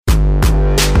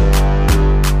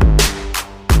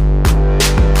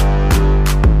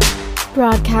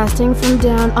Broadcasting from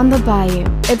down on the bayou,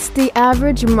 it's the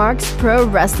Average Marks Pro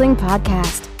Wrestling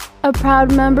Podcast, a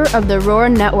proud member of the Roar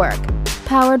Network,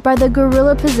 powered by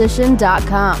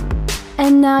thegorillaposition.com.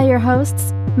 And now your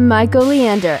hosts, Michael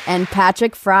Leander and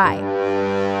Patrick Fry.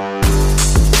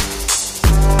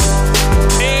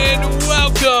 And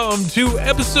welcome to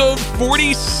episode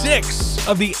 46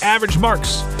 of the Average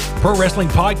Marks Pro Wrestling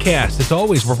Podcast. As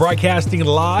always, we're broadcasting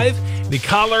live in the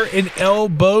Collar and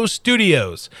Elbow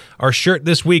Studios. Our shirt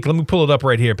this week, let me pull it up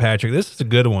right here, Patrick. This is a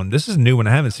good one. This is a new one.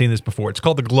 I haven't seen this before. It's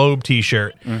called the Globe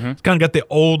t-shirt. It's kind of got the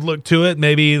old look to it,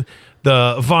 maybe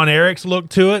the Von Erichs look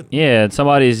to it. Yeah,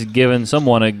 somebody's giving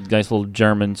someone a nice little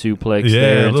German suplex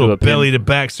there. Yeah, a little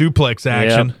belly-to-back suplex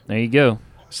action. Yep, there you go.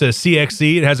 It says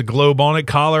CXC. It has a globe on it,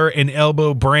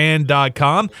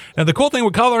 collarandelbowbrand.com. Now, the cool thing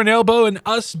with Collar and Elbow and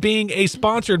us being a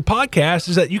sponsored podcast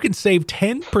is that you can save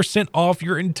 10% off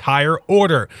your entire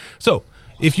order. So,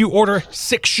 if you order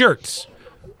 6 shirts,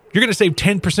 you're going to save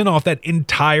 10% off that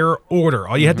entire order.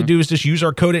 All you have to do is just use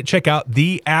our code at checkout,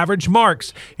 The Average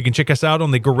Marks. You can check us out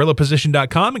on the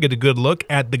gorillaposition.com and get a good look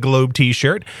at the Globe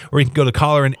t-shirt, or you can go to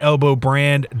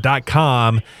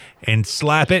collarandelbowbrand.com and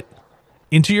slap it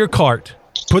into your cart.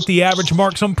 Put The Average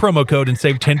Marks on promo code and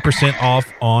save 10% off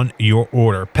on your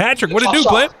order. Patrick, what did you do,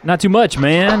 Clip? Not too much,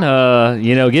 man.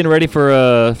 Getting ready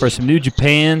for some New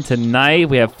Japan tonight.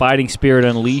 We have Fighting Spirit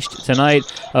Unleashed tonight.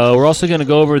 We're also going to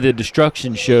go over the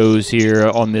Destruction shows here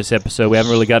on this episode. We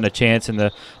haven't really gotten a chance in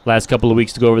the last couple of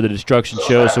weeks to go over the Destruction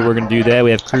shows, so we're going to do that.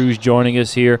 We have Cruz joining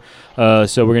us here,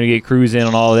 so we're going to get Cruz in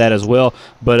on all of that as well.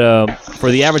 But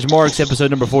for The Average Marks, episode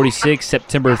number 46,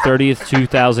 September 30th,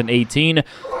 2018.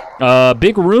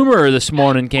 Big rumor this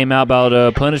morning came out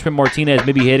about Punishment Martinez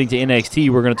maybe heading to NXT.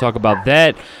 We're going to talk about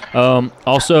that.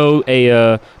 Also,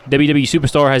 a WWE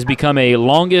superstar has become a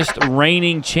longest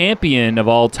reigning champion of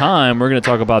all time. We're going to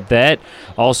talk about that.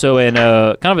 Also,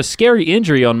 kind of a scary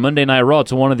injury on Monday Night Raw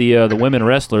to one of the women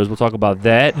wrestlers. We'll talk about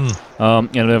that.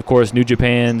 And then, of course, New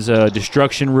Japan's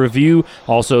Destruction review.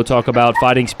 Also talk about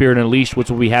Fighting Spirit Unleashed, which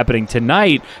will be happening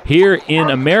tonight here in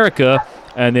America.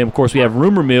 And then, of course, we have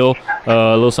Rumor Mill,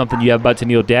 a little something you have about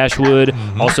Tennille Dashwood.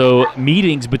 Also,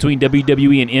 meetings between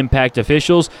WWE and Impact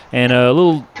officials, and a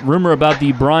little rumor about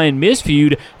the Brian Miz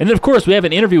feud. And then, of course, we have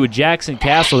an interview with Jackson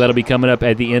Castle that'll be coming up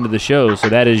at the end of the show. So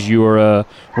that is your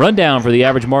rundown for the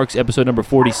Average Marks, episode number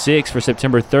 46 for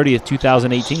September 30th,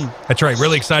 2018. That's right.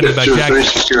 Really excited about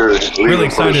Jackson. Really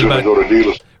excited about...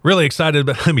 Really excited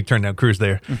about, let me turn down Cruz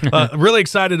there. Really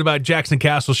excited about Jackson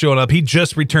Castle showing up. He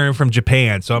just returned from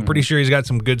Japan, so I'm pretty sure he's got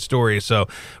some good stories. So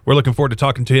we're looking forward to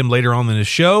talking to him later on in the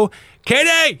show.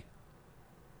 Katie!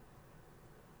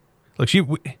 Look,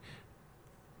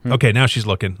 okay, now she's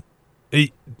looking.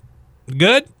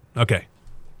 Good? Okay.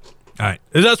 All right.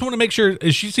 I just want to make sure,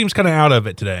 she seems kind of out of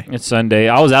it today. It's Sunday.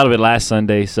 I was out of it last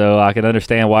Sunday, so I can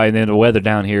understand why. And then the weather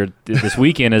down here this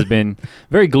weekend has been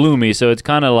very gloomy, so it's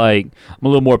kind of like I'm a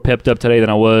little more pepped up today than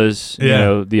I was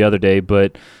the other day.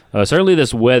 But certainly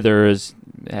this weather has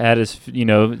had us,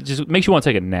 just makes you want to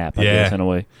take a nap, I guess, in a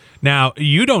way. Now,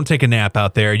 you don't take a nap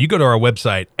out there. You go to our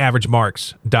website,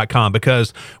 averagemarks.com,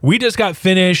 because we just got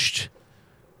finished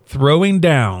throwing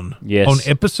down on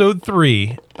episode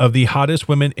 3 of the Hottest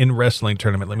Women in Wrestling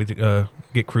tournament. Let me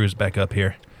get Cruz back up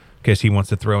here in case he wants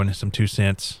to throw in some 2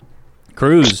 cents.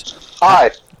 Cruz,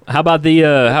 hi. How about the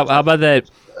how about that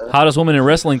Hottest Women in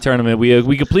Wrestling tournament?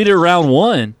 We completed round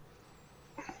 1.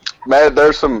 Man,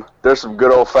 there's some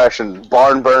good old fashioned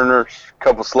barn burners,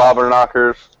 couple slobber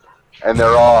knockers, and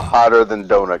they're all hotter than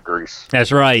donut grease.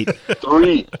 That's right.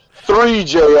 Three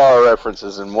JR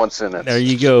references in one sentence. There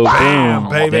you go. Bam,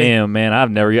 baby. Damn, man.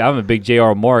 I'm a big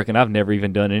JR mark, and I've never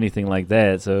even done anything like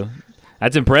that. So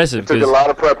that's impressive. It took a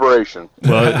lot of preparation.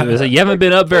 Well, you haven't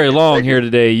been up very long here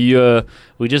today.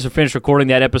 We just finished recording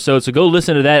that episode, so go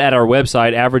listen to that at our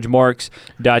website,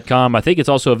 averagemarks.com. I think it's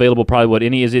also available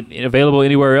is it available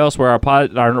anywhere else where our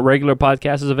regular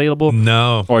podcast is available?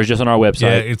 No. Or is it just on our website?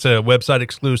 Yeah, it's a website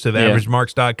exclusive,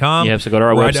 averagemarks.com. Yeah, so go to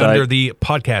our website. Right under the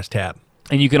podcast tab.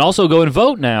 And you can also go and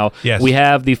vote now. Yes. We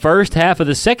have the first half of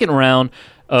the second round.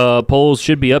 Polls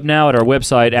should be up now at our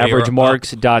website,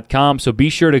 averagemarks.com. So be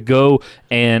sure to go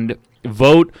and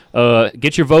vote.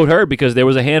 Get your vote heard, because there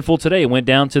was a handful today. It went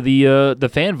down to the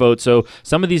fan vote. So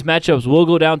some of these matchups will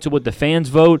go down to what the fans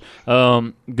vote.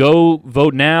 Go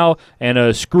vote now,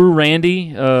 and screw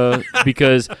Randy,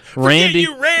 because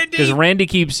Randy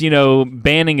keeps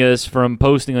banning us from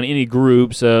posting on any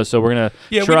groups. So we're gonna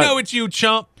we know it's you,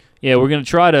 chump. Yeah, we're going to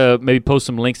try to maybe post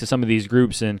some links to some of these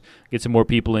groups and get some more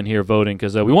people in here voting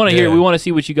because we want to hear, we want to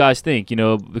see what you guys think,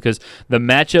 because the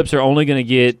matchups are only going to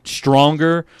get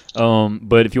stronger.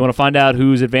 But if you want to find out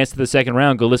who's advanced to the second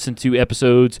round, go listen to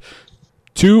episodes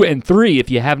 2 and 3 if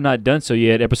you have not done so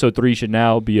yet. Episode 3 should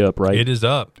now be up, right? It is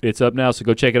up. It's up now, so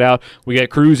go check it out. We got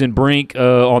Cruz and Brink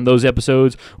on those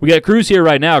episodes. We got Cruz here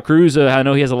right now. Cruz, I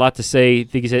know he has a lot to say. I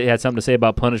think he had something to say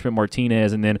about Punishment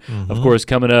Martinez. And then, of course,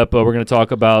 coming up, we're going to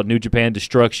talk about New Japan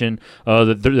Destruction,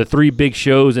 the 3 big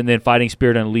shows, and then Fighting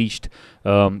Spirit Unleashed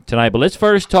tonight. But let's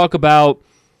first talk about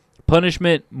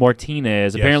Punishment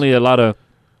Martinez. Yes. Apparently a lot of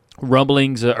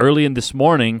rumblings early in this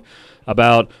morning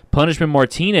about Punishment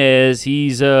Martinez.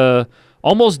 He's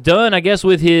almost done, I guess,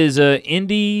 with his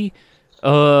indie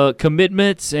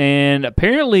commitments, and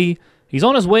apparently he's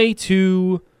on his way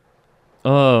to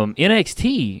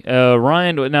NXT.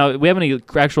 Ryan, now, we have any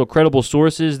actual credible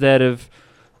sources that have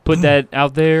put that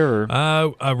out there? Or?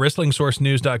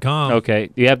 WrestlingSourceNews.com.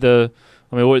 Okay. Do you have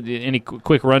any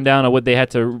quick rundown of what they had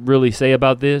to really say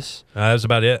about this? That's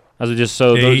about it. As it just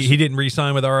so he didn't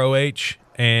re-sign with ROH.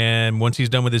 And once he's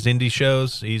done with his indie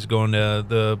shows, he's going to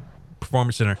the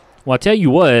Performance Center. Well, I tell you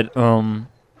what,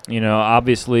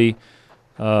 obviously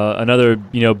another,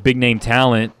 big name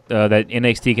talent that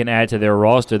NXT can add to their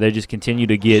roster. They just continue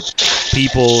to get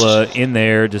people in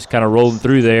there, just kind of rolling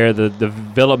through there, the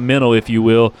developmental, if you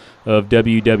will, of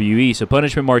WWE. So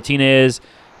Punishment Martinez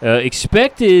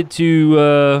expected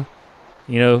to,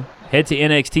 head to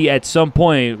NXT at some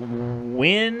point.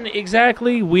 When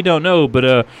exactly? We don't know.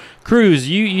 But, Cruz,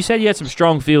 you said you had some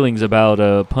strong feelings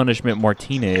about Punishment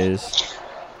Martinez.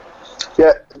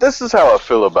 Yeah, this is how I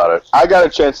feel about it. I got a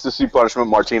chance to see Punishment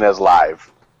Martinez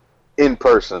live, in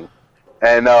person.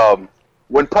 And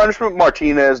when Punishment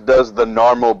Martinez does the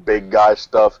normal big guy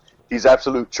stuff, he's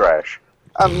absolute trash.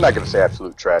 I'm not going to say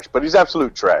absolute trash, but he's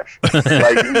absolute trash.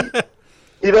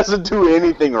 He doesn't do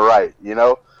anything right,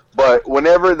 But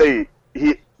whenever the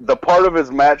part of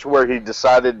his match where he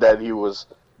decided that he was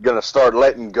going to start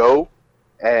letting go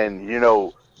and,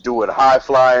 doing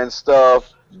high-flying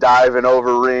stuff, diving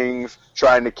over rings,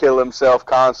 trying to kill himself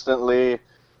constantly,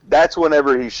 that's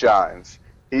whenever he shines.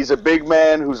 He's a big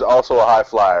man who's also a high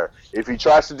flyer. If he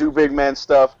tries to do big man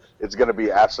stuff, it's going to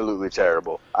be absolutely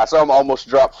terrible. I saw him almost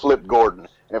drop Flip Gordon,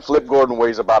 and Flip Gordon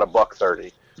weighs about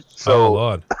 $130. So, oh,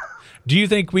 Lord. Do you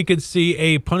think we could see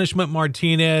a Punishment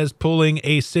Martinez pulling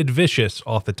a Sid Vicious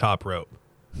off the top rope?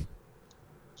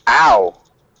 Ow.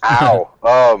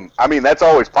 I mean, that's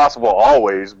always possible,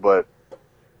 always, but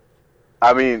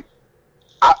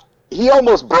he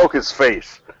almost broke his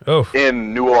face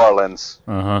in New Orleans.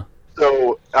 Uh-huh.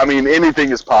 So, anything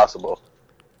is possible.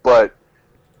 But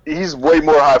he's way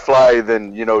more high fly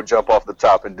than, jump off the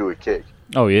top and do a kick.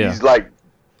 Oh, yeah. He's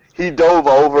he dove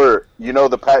over,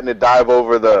 the patented dive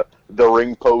over the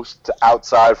ring post to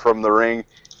outside from the ring.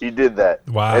 He did that.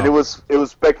 Wow. And it was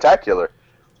spectacular.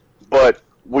 But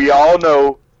we all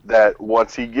know that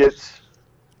once he gets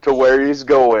to where he's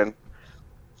going,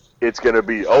 it's going to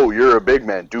be, you're a big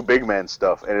man, do big man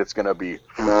stuff, and it's going to be...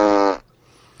 Well,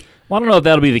 I don't know if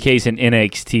that'll be the case in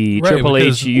NXT. Right, Triple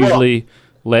H usually...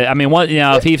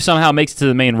 if he somehow makes it to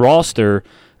the main roster,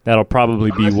 that'll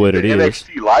probably be what it is.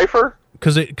 NXT lifer?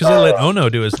 Because they let Ono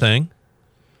do his thing.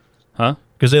 Huh?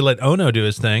 Because they let Ono do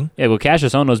his thing. Yeah, well,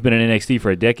 Cassius Ohno's been in NXT for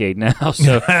a decade now,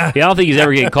 so I don't think he's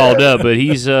ever getting called up. But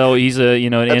he's an That's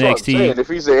NXT. What I'm saying. If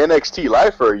he's an NXT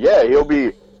lifer, yeah, he'll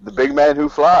be the big man who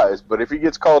flies. But if he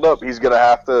gets called up, he's gonna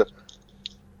have to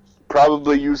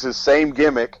probably use his same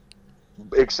gimmick,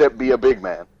 except be a big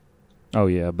man. Oh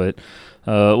yeah, but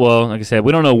like I said,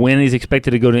 we don't know when he's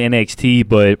expected to go to NXT,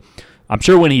 but I'm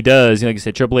sure when he does, like I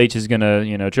said, Triple H is gonna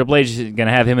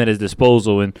have him at his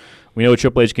disposal, and we know what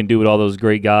Triple H can do with all those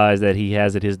great guys that he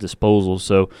has at his disposal.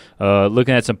 So,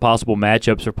 looking at some possible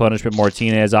matchups for Punishment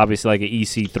Martinez, obviously like an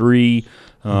EC3,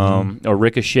 a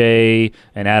Ricochet,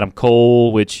 and Adam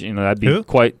Cole, which that'd be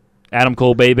quite Adam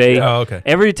Cole, baby. Oh, okay.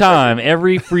 Every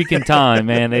freaking time,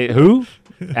 man. Who?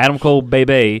 Adam Cole,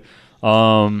 baby.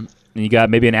 And you got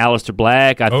maybe an Aleister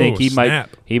Black. I think he snap.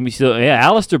 might.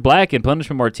 Aleister Black and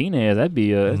Punishment Martinez. That'd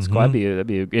be that'd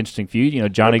be an interesting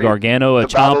feud. Johnny Gargano, a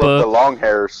Ciampa, the long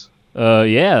hairs. So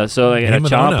like a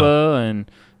Ciampa,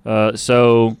 and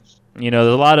so there's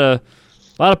a lot of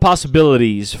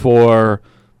possibilities for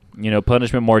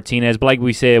Punishment Martinez. But like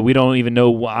we said, we don't even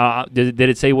know. Did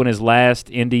it say when his last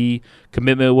indie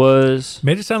commitment was?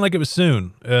 Made it sound like it was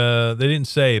soon. They didn't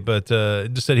say, but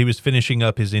it just said he was finishing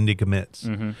up his indie commits.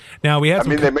 Mm-hmm. Now we have.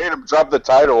 they made him drop the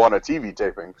title on a TV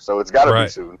taping, so it's got to be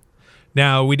soon.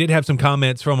 Now we did have some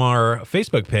comments from our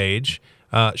Facebook page.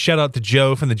 Shout out to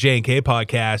Joe from the J&K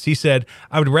podcast. He said,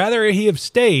 I would rather he have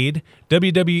stayed.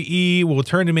 WWE will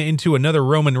turn him into another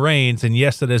Roman Reigns, and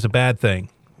yes, that is a bad thing.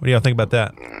 What do y'all think about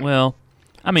that? Well,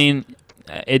 I mean,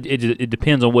 it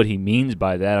depends on what he means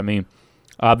by that. I mean,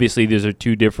 obviously, these are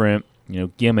two different,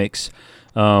 gimmicks.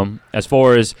 As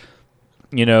far as,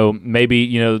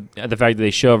 maybe, the fact that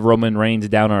they shove Roman Reigns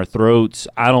down our throats,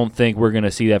 I don't think we're going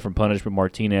to see that from Punishment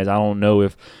Martinez. I don't know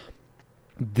if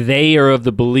they are of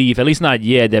the belief, at least not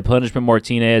yet, that Punishment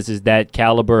Martinez is that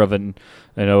caliber of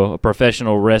a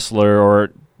professional wrestler,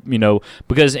 or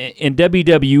because in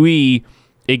WWE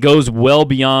it goes well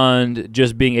beyond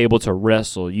just being able to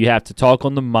wrestle. You have to talk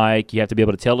on the mic. You have to be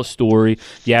able to tell a story.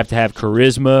 You have to have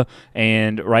charisma.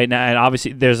 And right now, and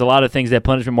obviously, there's a lot of things that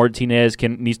Punishment Martinez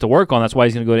needs to work on. That's why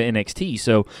he's going to go to NXT.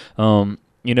 So,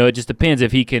 it just depends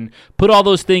if he can put all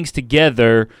those things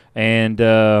together, and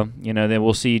then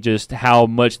we'll see just how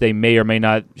much they may or may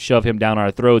not shove him down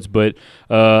our throats. But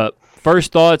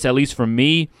first thoughts, at least from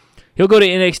me, he'll go to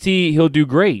NXT. He'll do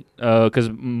great because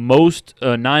most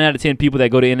 9 out of 10 people that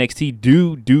go to NXT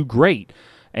do great,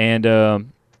 and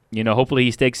hopefully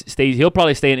he stays. He'll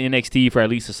probably stay in NXT for at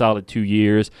least a solid 2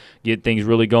 years, get things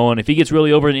really going. If he gets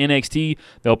really over in NXT,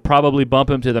 they'll probably bump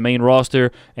him to the main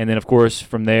roster, and then of course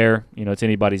from there, it's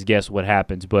anybody's guess what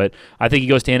happens. But I think he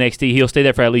goes to NXT. He'll stay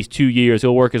there for at least 2 years.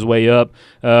 He'll work his way up.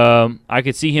 I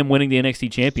could see him winning the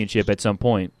NXT championship at some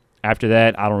point. After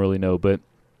that, I don't really know, but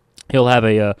he'll have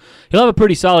a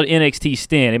pretty solid NXT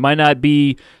stint. It might not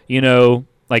be, kind of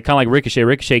like Ricochet.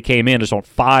 Ricochet came in just on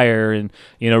fire and,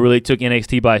 really took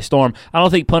NXT by storm. I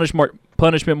don't think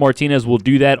Punishment Martinez will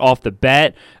do that off the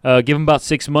bat. Give him about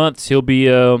 6 months. He'll be,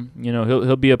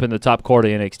 he'll be up in the top quarter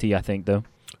of NXT, I think, though.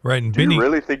 Right. And Do you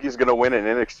really think he's going to win an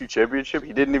NXT championship?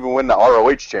 He didn't even win the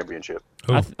ROH championship.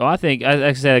 I think, like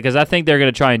I said, because I think they're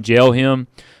going to try and jail him.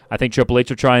 I think Triple H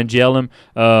will try and jail him.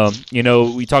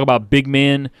 We talk about big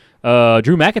men.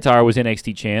 Drew McIntyre was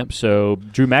NXT champ, so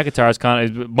Drew McIntyre is kind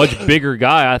of a much bigger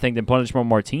guy, I think, than Punishment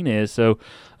Martinez. So,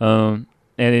 and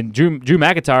then Drew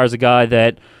McIntyre is a guy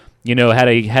that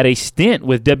had a stint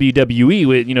with WWE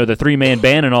with the 3-man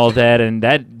band and all that, and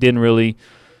that didn't really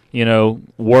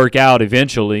work out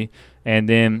eventually. And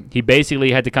then he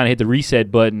basically had to kind of hit the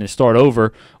reset button and start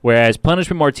over, whereas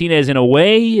Punishment Martinez, in a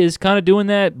way, is kind of doing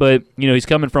that, but he's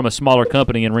coming from a smaller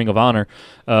company in Ring of Honor,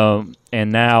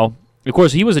 and now. Of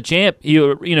course, he was a champ. He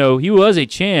was a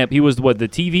champ. He was the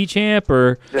TV champ,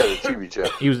 or the TV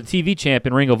champ. He was the TV champ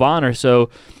in Ring of Honor. So,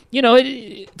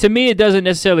 to me, it doesn't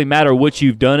necessarily matter what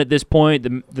you've done at this point.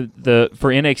 The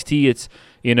for NXT, it's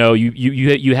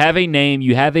you have a name,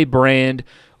 you have a brand.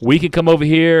 We can come over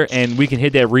here and we can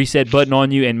hit that reset button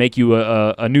on you and make you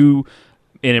a new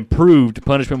and improved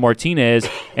Punishment Martinez.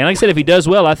 And like I said, if he does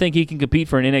well, I think he can compete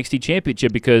for an NXT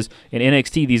championship, because in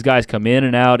NXT, these guys come in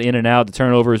and out. The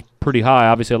turnover is pretty high.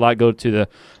 Obviously, a lot go to the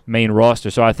main roster.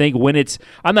 So I think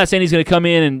I'm not saying he's going to come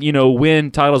in and,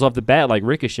 win titles off the bat like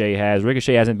Ricochet has.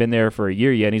 Ricochet hasn't been there for a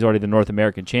year yet, and he's already the North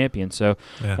American champion. So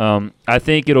I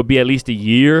think it'll be at least a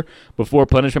year before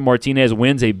Punishment Martinez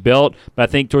wins a belt. But I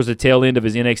think towards the tail end of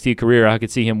his NXT career, I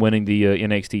could see him winning the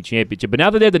NXT championship. But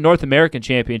now that they have the North American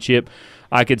championship,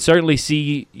 I could certainly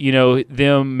see,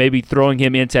 them maybe throwing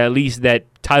him into at least that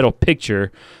title picture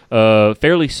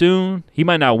fairly soon. He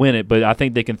might not win it, but I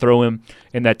think they can throw him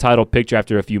in that title picture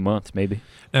after a few months, maybe.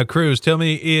 Now, Cruz, tell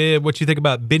me what you think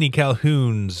about Benny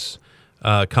Calhoun's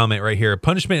comment right here.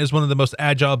 Punishment is one of the most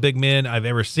agile big men I've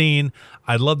ever seen.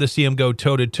 I'd love to see him go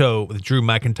toe-to-toe with Drew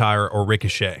McIntyre or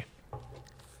Ricochet.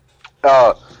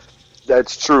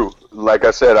 That's true. Like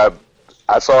I said,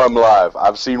 I saw him live.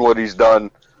 I've seen what he's done.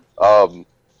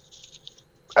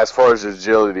 As far as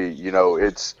agility,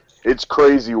 it's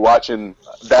crazy watching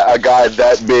a guy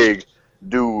that big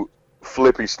do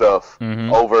flippy stuff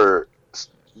over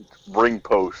ring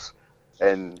posts,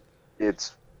 and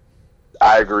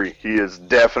I agree. He is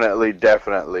definitely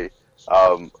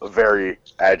very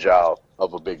agile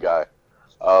of a big guy.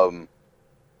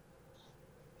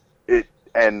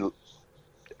 And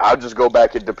I'll just go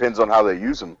back. It depends on how they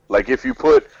use him. Like if you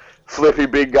put flippy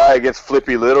big guy against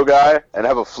flippy little guy and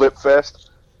have a flip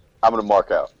fest, I'm gonna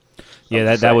mark out.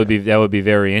 Yeah, that would be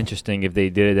very interesting if they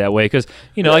did it that way, because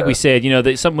like we said,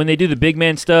 when they do the big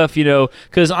man stuff,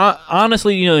 because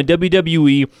honestly, in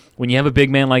WWE, when you have a big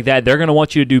man like that, they're gonna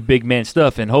want you to do big man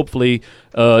stuff, and hopefully,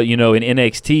 in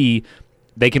NXT,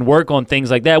 they can work on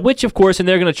things like that, which of course, and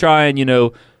they're gonna try and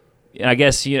I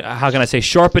guess, how can I say,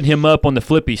 sharpen him up on the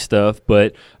flippy stuff,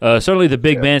 but certainly the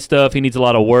big man stuff, he needs a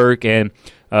lot of work, and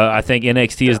I think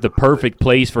NXT is the perfect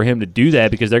place for him to do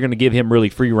that, because they're going to give him really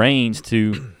free reins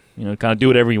to, kind of do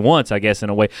whatever he wants, I guess, in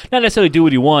a way. Not necessarily do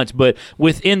what he wants, but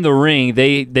within the ring,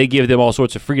 they give them all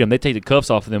sorts of freedom. They take the cuffs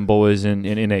off of them boys in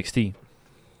NXT.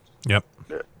 Yep.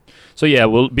 So, yeah,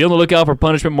 we'll be on the lookout for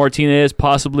Punishment Martinez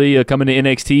possibly coming to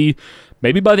NXT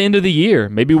maybe by the end of the year.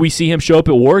 Maybe we see him show up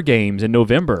at War Games in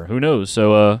November. Who knows?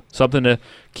 So, something to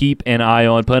keep an eye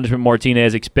on. Punishment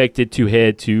Martinez expected to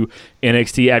head to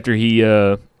NXT after he,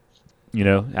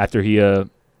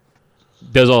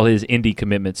 does all his indie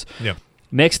commitments. Yeah.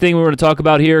 Next thing we're going to talk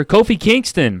about here, Kofi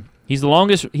Kingston. He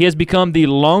has become the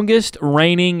longest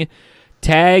reigning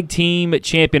tag team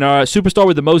champion. Our superstar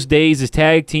with the most days as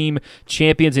tag team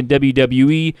champions in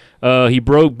WWE. He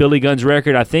broke Billy Gunn's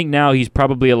record. I think now he's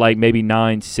probably at like maybe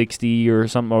 960 or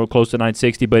something, or close to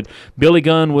 960. But Billy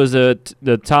Gunn was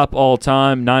the top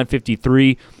all-time,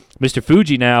 953. Mr.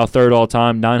 Fuji now third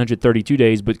all-time, 932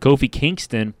 days. But Kofi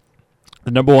Kingston, the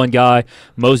number one guy,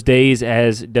 most days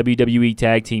as WWE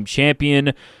Tag Team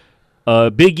Champion.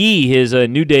 Big E, his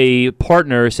New Day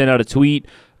partner, sent out a tweet.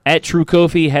 At True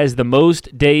Kofi has the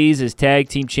most days as Tag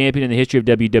Team Champion in the history of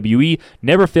WWE.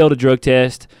 Never failed a drug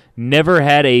test. Never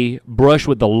had a brush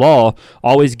with the law.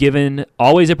 Always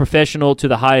a professional to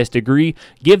the highest degree.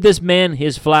 Give this man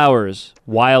his flowers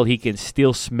while he can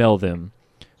still smell them.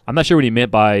 I'm not sure what he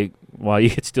meant by while you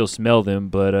can still smell them,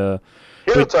 but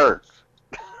Heel turn.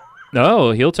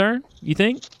 No, heel turn, you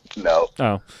think? No.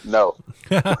 Oh. No.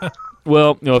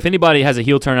 Well, if anybody has a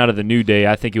heel turn out of the New Day,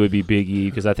 I think it would be Big E,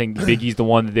 because I think Big E's the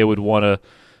one that they would want to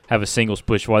have a singles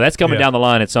push for. That's coming down the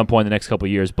line at some point in the next couple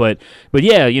of years. But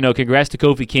yeah, congrats to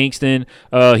Kofi Kingston.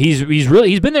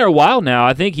 He's been there a while now.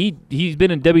 I think he's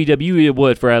been in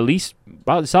WWE for at least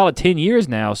about a solid 10 years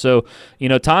now. So,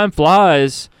 time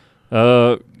flies.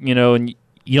 And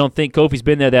you don't think Kofi's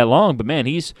been there that long, but man,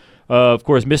 he's of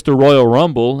course, Mr. Royal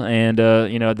Rumble, and,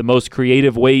 the most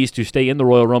creative ways to stay in the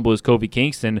Royal Rumble is Kofi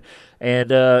Kingston.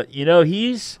 And, I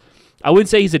wouldn't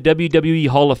say he's a WWE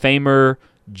Hall of Famer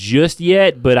just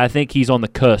yet, but I think he's on the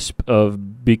cusp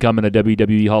of becoming a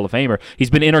WWE Hall of Famer. He's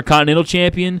been Intercontinental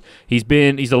Champion. He's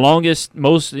the longest,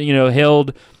 most,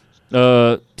 held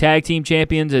tag team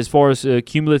champions as far as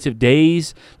cumulative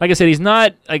days. Like I said,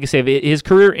 if his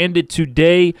career ended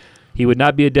today, he would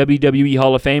not be a WWE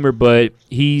Hall of Famer, but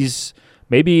he's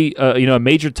maybe a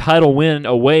major title win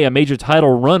away, a major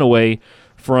title run away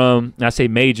from, and I say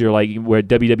major, like where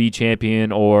WWE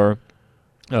champion or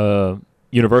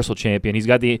Universal champion.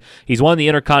 He's won the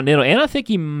Intercontinental, and I think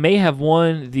he may have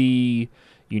won the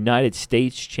United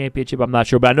States Championship. I'm not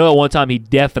sure, but I know at one time he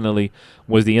definitely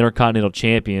was the Intercontinental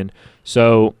champion.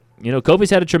 So, Kofi's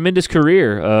had a tremendous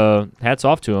career. Hats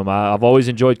off to him. I've always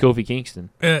enjoyed Kofi Kingston.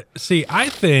 I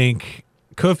think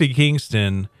Kofi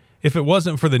Kingston, if it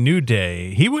wasn't for the New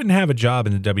Day, he wouldn't have a job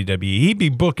in the WWE. He'd be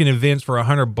booking events for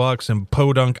 $100 in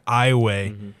Podunk,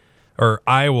 Iowa, or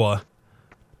Iowa.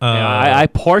 I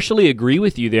partially agree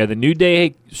with you there. The New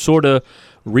Day sort of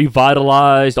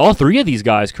revitalized all three of these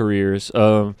guys' careers.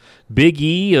 Big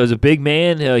E was a big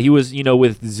man. He was,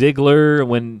 with Ziggler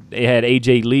when they had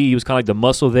AJ Lee. He was kind of like the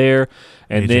muscle there.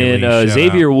 And then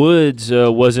Xavier Woods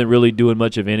wasn't really doing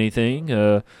much of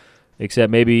anything,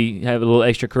 except maybe have a little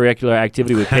extracurricular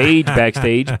activity with Paige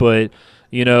backstage. But,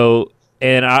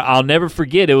 and I'll never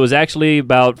forget, it was actually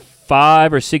about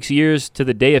 5 or 6 years to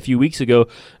the day a few weeks ago,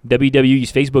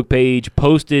 WWE's Facebook page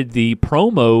posted the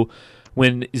promo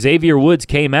when Xavier Woods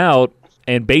came out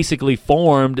and basically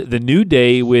formed the New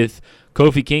Day with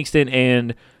Kofi Kingston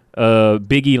and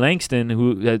Big E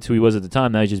Langston, that's who he was at the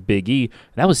time. Now he's just Big E.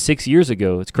 That was 6 years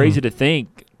ago. It's crazy to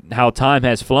think how time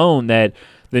has flown, that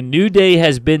the New Day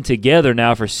has been together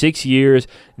now for 6 years.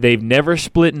 They've never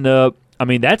split up. I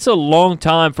mean, that's a long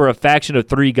time for a faction of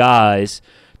three guys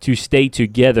to stay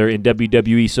together in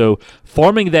WWE. So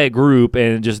forming that group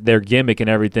and just their gimmick and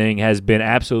everything has been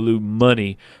absolute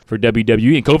money for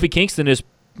WWE. And Kofi Kingston is,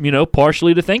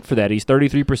 partially to thank for that. He's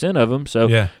 33% of them. So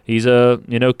he's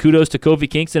kudos to Kofi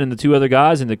Kingston and the two other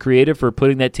guys and the creative for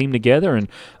putting that team together. And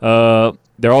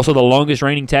they're also the longest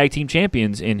reigning tag team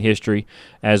champions in history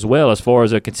as well, as far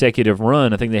as a consecutive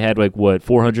run. I think they had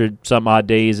 400 some odd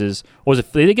days. Did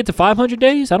they get to 500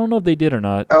 days? I don't know if they did or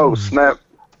not. Oh, snap.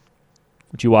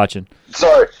 What you watching?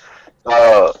 Sorry.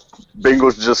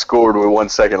 Bengals just scored with 1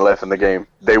 second left in the game.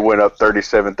 They went up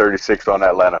 37-36 on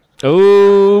Atlanta.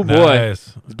 Oh, boy.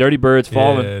 Nice. The Dirty Birds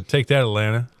falling. Yeah, take that,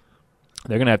 Atlanta.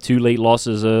 They're going to have 2 late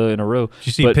losses in a row. Did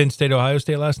you see Penn State, Ohio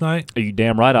State last night? Are you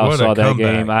damn right I saw that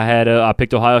game. I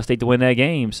picked Ohio State to win that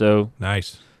game. So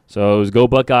nice. So it was go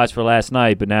Buckeyes for last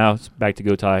night, but now it's back to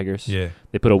go Tigers. Yeah.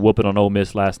 They put a whooping on Ole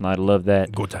Miss last night. I love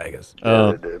that. Go Tigers.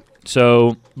 Yeah, they did.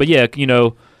 So, but yeah,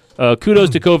 kudos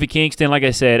to Kofi Kingston. Like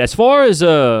I said, as far as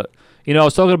I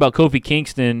was talking about Kofi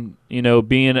Kingston,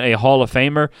 being a Hall of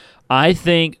Famer. I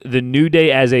think the New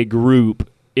Day as a group,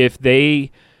 if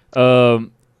their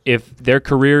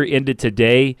career ended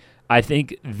today, I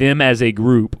think them as a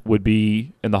group would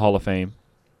be in the Hall of Fame.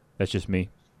 That's just me.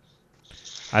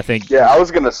 I think. Yeah, I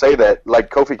was gonna say that. Like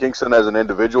Kofi Kingston as an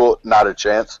individual, not a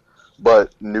chance.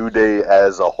 But New Day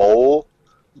as a whole,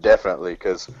 definitely.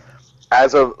 Because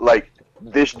as of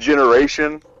this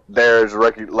generation, there's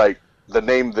the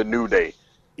name The New Day.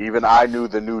 Even I knew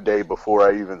The New Day before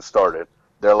I even started.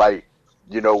 They're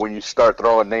when you start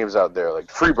throwing names out there, like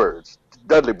Freebirds,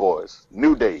 Dudley Boys,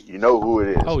 New Day, you know who it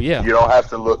is. Oh, yeah. You don't have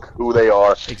to look who they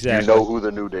are. Exactly. You know who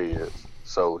The New Day is.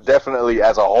 So definitely,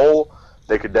 as a whole,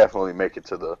 they could definitely make it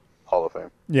to the Hall of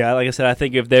Fame. Yeah, like I said, I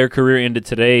think if their career ended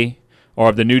today, or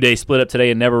if the New Day split up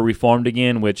today and never reformed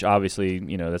again, which obviously,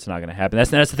 that's not going to happen. That's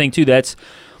the thing, too. That's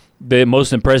the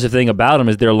most impressive thing about them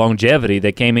is their longevity.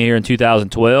 They came in here in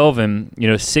 2012,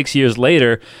 and 6 years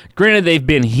later, granted they've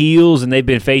been heels and they've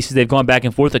been faces. They've gone back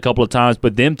and forth a couple of times,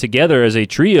 but them together as a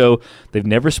trio, they've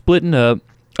never splitting up.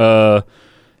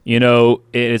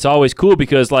 It's always cool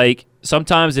because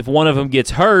sometimes if one of them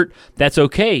gets hurt, that's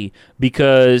okay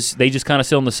because they just kind of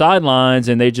sit on the sidelines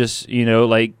and they just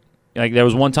like there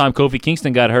was one time Kofi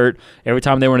Kingston got hurt. Every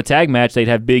time they were in a tag match, they'd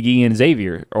have Big E and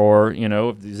Xavier, or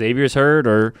if Xavier's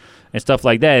hurt, and stuff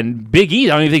like that. And Big E,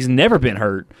 I don't even think he's never been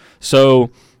hurt.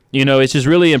 So it's just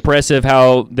really impressive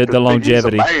how the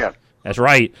longevity. Big E's a man. That's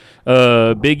right.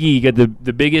 Big E got the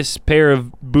biggest pair of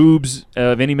boobs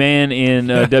of any man in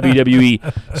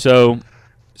WWE.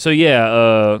 So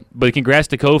yeah. But congrats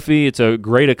to Kofi. It's a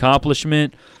great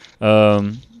accomplishment.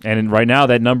 And right now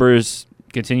that number is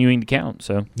continuing to count.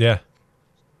 So yeah.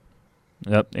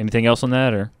 Yep. Anything else on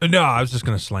that, or no? I was just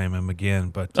gonna slam him again,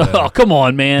 but oh, come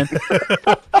on, man.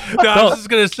 No, I was just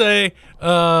gonna say,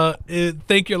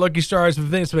 thank your lucky stars for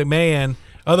Vince McMahon.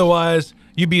 Otherwise,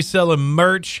 you'd be selling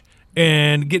merch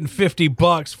and getting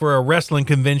 $50 for a wrestling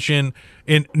convention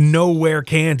in nowhere,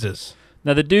 Kansas.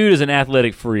 Now the dude is an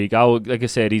athletic freak. Like I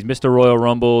said, he's Mr. Royal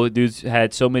Rumble. The dude's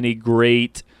had so many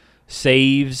great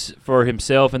saves for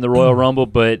himself in the Royal Rumble,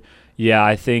 but. Yeah,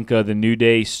 I think the New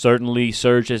Day certainly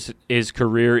surged his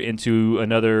career into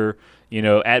another,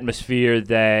 atmosphere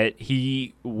that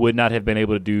he would not have been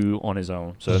able to do on his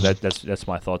own. So that's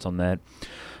my thoughts on that.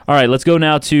 All right, let's go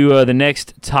now to the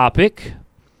next topic.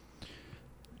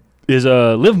 Is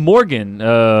Liv Morgan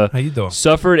how you doing?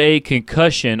 Suffered a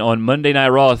concussion on Monday Night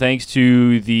Raw thanks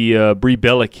to the Brie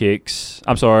Bella kicks.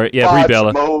 I'm sorry, Brie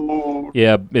Bella. Mode.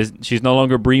 Yeah, she's no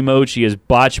longer Brie mode. She is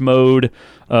botch mode.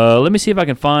 Let me see if I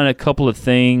can find a couple of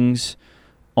things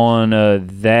on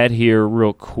that here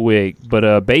real quick.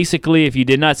 But basically, if you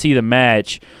did not see the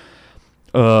match,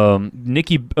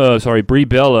 Brie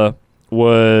Bella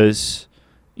was,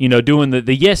 doing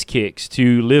the yes kicks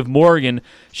to Liv Morgan.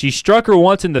 She struck her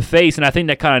once in the face, and I think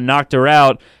that kind of knocked her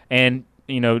out. And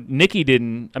Brie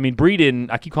didn't.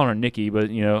 I keep calling her Nikki, but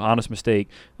honest mistake.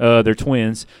 They're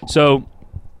twins, so.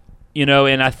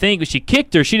 And I think when she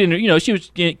kicked her, she didn't, she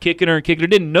was kicking her,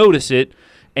 didn't notice it,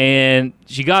 and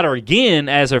she got her again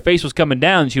as her face was coming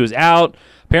down. She was out.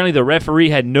 Apparently, the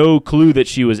referee had no clue that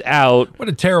she was out. What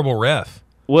a terrible ref.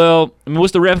 Well,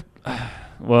 what's the ref?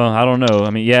 Well, I don't know.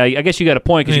 I guess you got a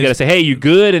point because you got to say, "Hey, you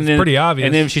good?" And then pretty obvious.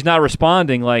 And then if she's not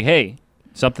responding, hey,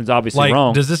 something's obviously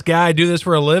wrong. Does this guy do this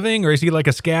for a living, or is he like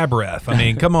a scab ref?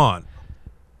 Come on.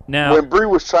 Now, when Brie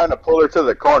was trying to pull her to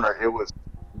the corner, it was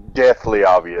deathly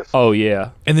obvious. Oh yeah.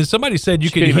 And then somebody said you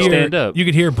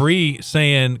could hear Brie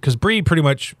saying, because Brie pretty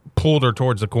much pulled her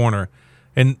towards the corner,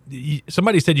 and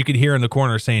somebody said you could hear in the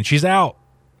corner saying she's out.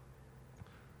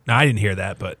 Now I didn't hear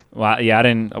that, but I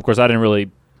didn't. Of course, I didn't really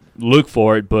look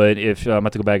for it, but if I'm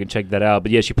about to go back and check that out.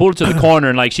 But yeah, she pulled her to the corner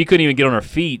and she couldn't even get on her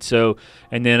feet. So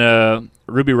and then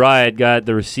Ruby Riott got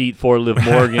the receipt for Liv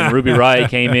Morgan. Ruby Riott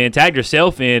came in, tagged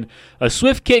herself in a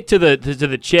swift kick to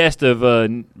the chest of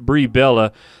Brie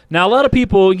Bella. Now a lot of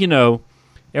people,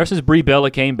 ever since Brie Bella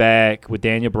came back with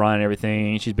Daniel Bryan and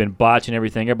everything, she's been botching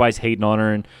everything. Everybody's hating on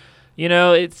her, and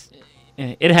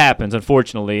it happens,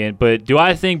 unfortunately. But do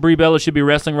I think Brie Bella should be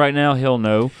wrestling right now? Hell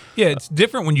no. Yeah, it's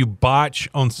different when you botch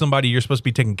on somebody you're supposed to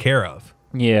be taking care of.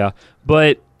 Yeah,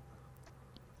 but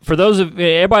for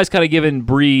everybody's kind of giving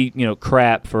Brie,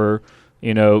 crap for,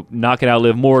 knocking out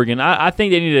Liv Morgan. I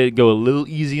think they need to go a little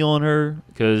easy on her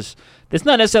because it's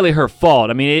not necessarily her fault.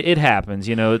 It happens,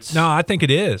 It's No, I think it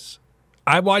is.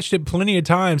 I watched it plenty of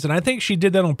times, and I think she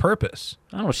did that on purpose.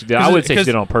 I don't know if she did. I would say she did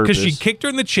it on purpose. Because she kicked her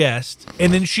in the chest,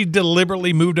 and then she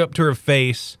deliberately moved up to her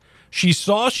face. She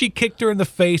saw she kicked her in the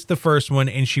face the first one,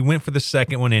 and she went for the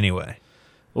second one anyway.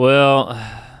 Well,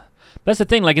 That's the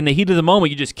thing. Like in the heat of the moment,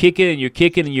 you just kick it and you're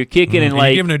kicking and you're kicking and You're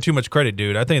like. giving her too much credit,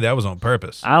 dude. I think that was on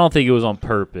purpose. I don't think it was on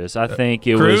purpose. I think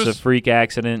it Cruz? was a freak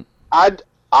accident.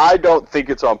 I don't think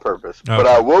it's on purpose, but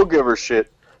I will give her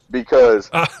shit because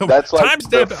that's like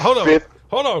timestamp. the Hold on, fifth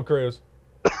hold on, Cruz.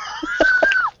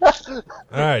 All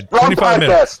right, wrong 25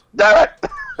 minutes. podcast. Damn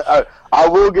it. I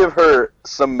will give her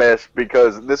some mesh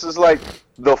because this is like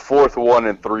the fourth one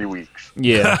in 3 weeks.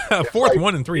 Yeah. Fourth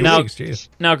one in 3 Now- weeks. Jeez.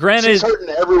 Now, granted, She's hurting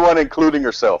everyone, including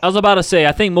herself. I was about to say,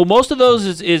 I think most of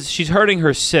those is she's hurting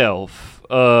herself.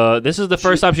 This is the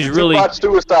first time she's really. 2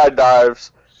 suicide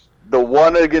dives. The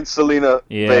one against Selena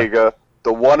Yeah. Vega.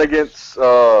 The one against,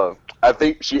 I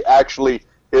think she actually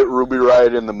hit Ruby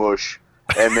Riott in the mush.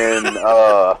 And then,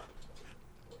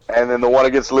 the one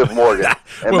against Liv Morgan.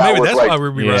 And Well, that maybe was that's like why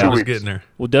Ruby Yeah. Riott 2 was weeks. getting her.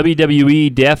 Well,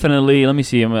 WWE definitely. Let me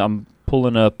see. I'm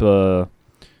pulling up. I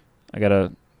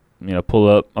gotta, pull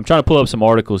up. I'm trying to pull up some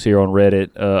articles here on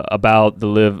Reddit about the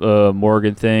Liv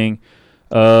Morgan thing.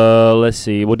 Let's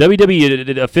see. Well,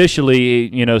 WWE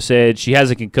officially, said she has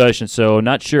a concussion, so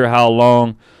not sure how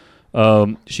long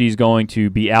she's going to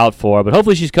be out for. But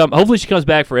hopefully she comes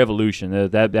back for Evolution.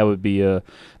 That would be.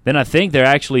 Then I think they're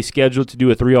actually scheduled to do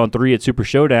a 3-on-3 at Super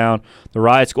Showdown. The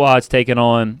Riot Squad's taking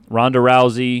on Ronda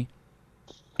Rousey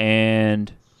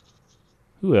and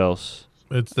who else?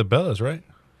 It's the Bellas, right?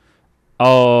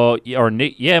 Oh, yeah,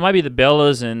 it might be the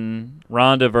Bellas and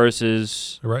Ronda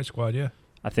versus. The Right Squad, yeah.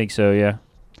 I think so, yeah.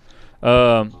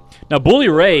 Now, Bully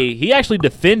Ray, he actually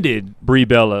defended Brie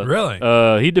Bella.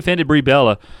 Really? He defended Brie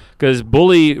Bella because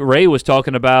Bully Ray was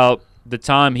talking about the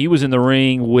time he was in the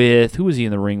ring with. Who was he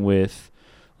in the ring with?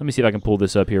 Let me see if I can pull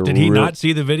this up here. Did he not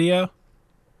see the video?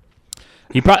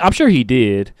 I'm sure he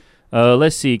did.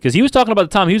 Let's see, because he was talking about the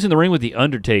time he was in the ring with The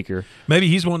Undertaker. Maybe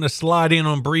he's wanting to slide in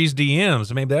on Bree's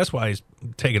DMs. Maybe that's why he's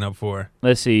taking up for her.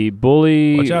 Let's see,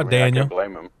 Bully. Watch out, I Daniel. can't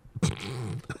blame him.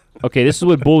 Okay, this is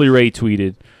what Bully Ray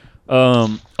tweeted.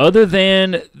 Other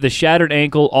than the shattered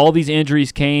ankle, all these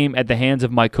injuries came at the hands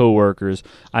of my coworkers.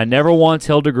 I never once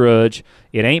held a grudge.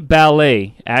 It ain't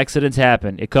ballet. Accidents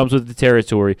happen. It comes with the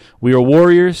territory. We are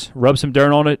warriors. Rub some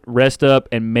dirt on it, rest up,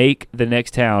 and make the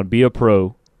next town. Be a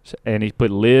pro. And he put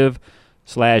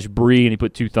Liv/Brie, and he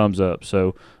put 2 thumbs up.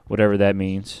 So whatever that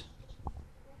means.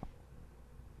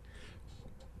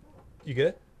 You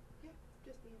good?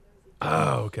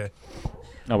 Oh, okay.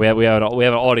 No, we have an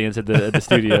audience at the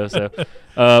studio. So,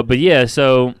 but yeah,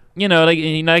 so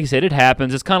like I said, it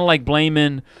happens. It's kind of like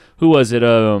blaming who was it?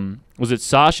 Was it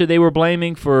Sasha they were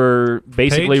blaming for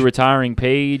basically Paige? retiring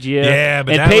Paige? Yeah. Yeah,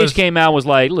 but and that Paige was- came out and was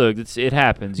like, "Look, it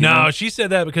happens." you No, know? she said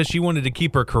that because she wanted to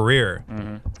keep her career.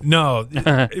 Mm-hmm. No,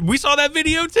 we saw that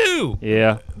video too.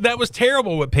 Yeah. That was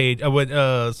terrible what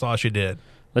Sasha did.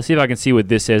 Let's see if I can see what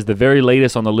this says. The very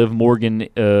latest on the Liv Morgan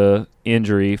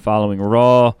injury following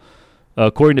Raw.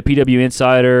 According to PW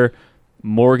Insider,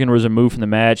 Morgan was removed from the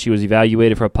match. She was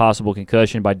evaluated for a possible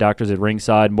concussion by doctors at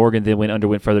ringside. Morgan then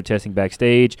underwent further testing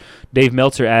backstage. Dave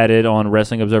Meltzer added on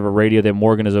Wrestling Observer Radio that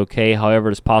Morgan is okay. However,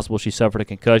 it is possible she suffered a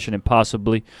concussion and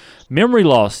possibly memory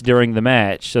loss during the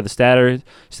match. So the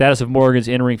status of Morgan's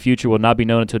in-ring future will not be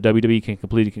known until WWE can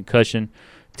complete a concussion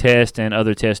test and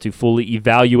other tests to fully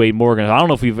evaluate Morgan. I don't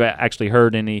know if we've actually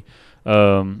heard any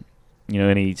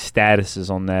any statuses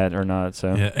on that or not.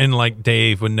 So Yeah, and like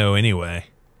Dave would know anyway.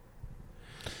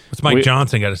 What's Mike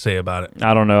Johnson got to say about it?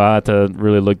 I don't know. I have to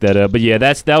really look that up. But yeah,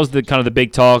 that was the kind of the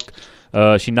big talk.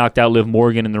 She knocked out Liv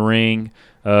Morgan in the ring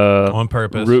On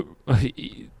purpose.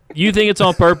 You think it's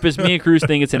on purpose? Me and Cruz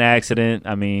think it's an accident.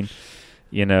 I mean,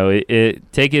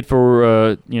 take it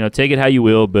for take it how you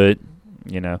will, but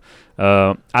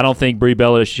I don't think Brie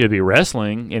Bella should be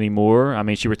wrestling anymore. I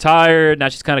mean, she retired. Now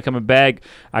she's kind of coming back.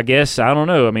 I guess I don't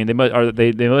know. I mean, they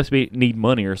must need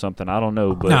money or something. I don't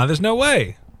know. But No, there's no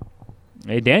way.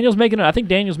 hey, I think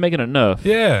Daniel's making enough.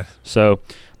 Yeah. So,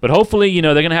 but hopefully,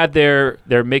 they're gonna have their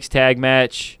mixed tag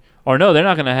match. Or no, they're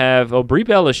not gonna have. Oh, Brie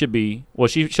Bella should be. Well,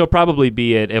 she'll probably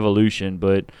be at Evolution,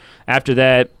 but after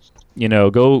that,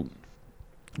 go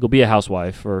be a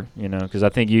housewife, or because I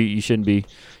think you shouldn't be.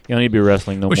 You don't need to be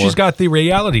wrestling no Well, more. she's got the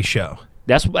reality show.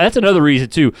 That's another reason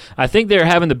too. I think they're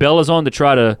having the Bellas on to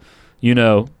try to,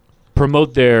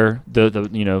 promote the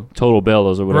Total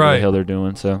Bellas or whatever Right. the hell they're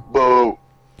doing. So Boo.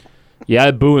 yeah,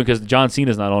 I'm booing because John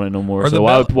Cena's not on it no more. Or So the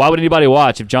why would anybody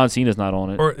watch if John Cena's not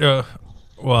on it? Or,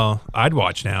 well, I'd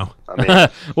watch now. I mean,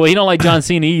 Well, you don't like John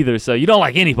Cena either, so you don't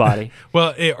like anybody.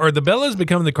 Well, are the Bellas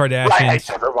becoming the right, Kardashians?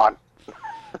 everyone.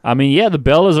 I mean, yeah, the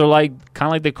Bellas are kind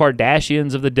of like the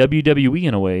Kardashians of the WWE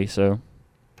in a way. So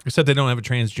Except they don't have a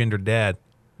transgender dad.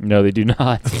 no, they do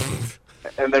not.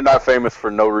 And they're not famous for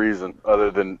no reason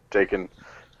other than taking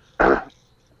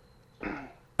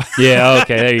Yeah,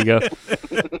 okay, there you go.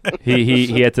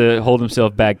 He had to hold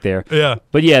himself back there. Yeah.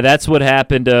 But yeah, that's what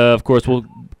happened. Of course, we'll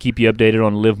keep you updated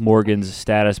on Liv Morgan's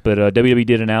status. But WWE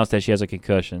did announce that she has a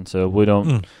concussion, so we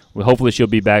don't. Hopefully, she'll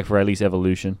be back for at least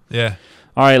Evolution. Yeah.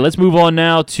 All right, let's move on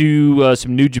now to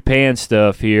some New Japan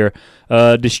stuff here.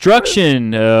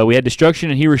 Destruction. We had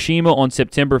Destruction in Hiroshima on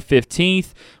September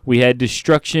 15th. We had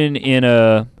Destruction in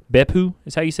Beppu,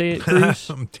 is how you say it, Cruz?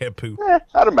 Beppu.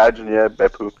 I'd imagine, yeah,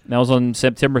 Beppu. That was on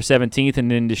September 17th,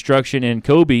 and then Destruction in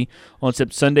Kobe on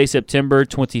Sunday, September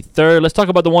 23rd. Let's talk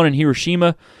about the one in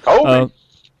Hiroshima. Kobe.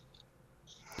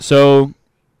 So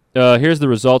here's the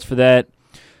results for that.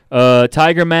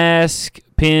 Tiger Mask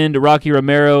pinned Rocky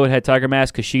Romero. It had Tiger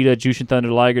Mask, Kushida, Jushin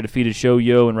Thunder Liger defeated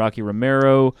Shoyo and Rocky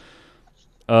Romero.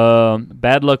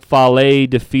 Bad Luck Fale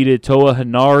defeated Toa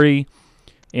Hanari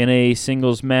in a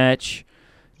singles match.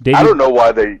 I don't know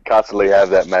why they constantly have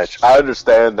that match. I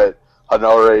understand that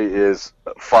Hanare is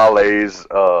Fale's,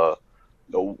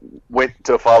 went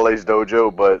to Fale's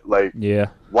dojo, but, like,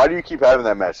 why do you keep having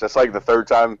that match? That's like the third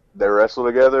time they wrestle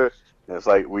together. And it's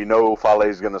like, we know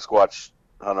Fale's going to squash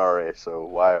Hanare, so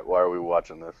why are we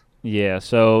watching this? Yeah,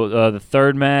 so the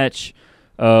third match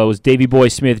was Davey Boy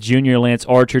Smith Jr., Lance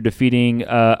Archer defeating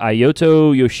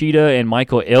Ayoto Yoshida and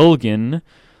Michael Elgin.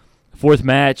 Fourth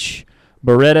match,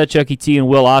 Beretta, Chucky T, and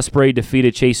Will Ospreay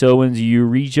defeated Chase Owens,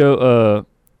 Yujiro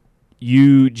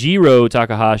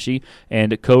Takahashi,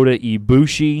 and Kota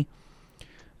Ibushi.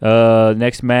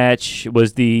 Next match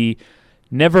was the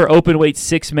Never Openweight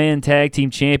 6-Man Tag Team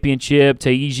Championship.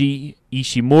 Taiji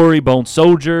Ishimori, Bone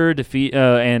Soldier,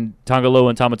 and Tongalo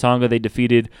and Tama Tonga. They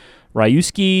defeated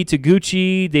Ryusuke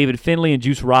Taguchi, David Finlay, and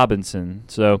Juice Robinson.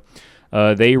 So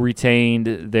they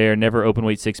retained their Never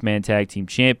Openweight 6-Man Tag Team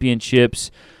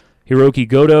Championships. Hiroki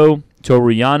Goto,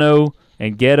 Toru Yano,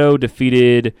 and Geto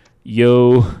defeated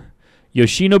Yoshinobu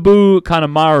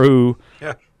Kanemaru,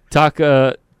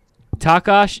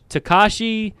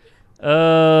 Takashi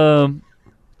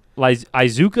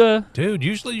Iizuka. Dude,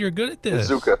 usually you're good at this.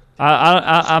 Iizuka.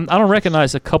 I don't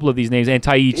recognize a couple of these names. And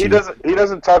Taichi. He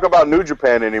doesn't talk about New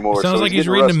Japan anymore. Sounds like he's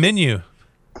reading the menu.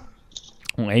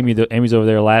 Well, Amy's over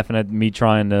there laughing at me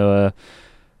trying to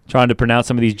pronounce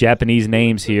some of these Japanese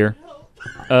names here.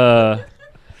 Do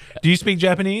you speak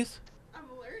Japanese? I'm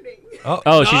learning.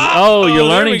 You're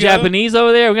learning Japanese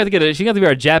over there. She's got to be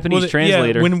our Japanese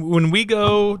translator. Yeah, when we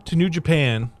go to New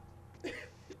Japan,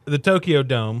 the Tokyo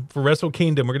Dome for Wrestle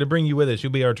Kingdom, we're going to bring you with us.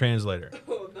 You'll be our translator.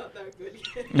 Oh, not that good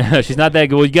yet. She's not that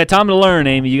good. Well, you got time to learn,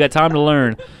 Amy. You got time to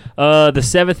learn. The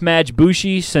seventh match,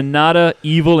 Bushi, Sanada,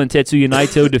 Evil, and Tetsuya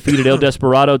Naito defeated El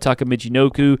Desperado, Takamichi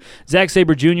Noku, Zack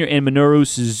Sabre Jr., and Minoru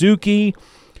Suzuki.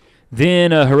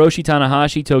 Then Hiroshi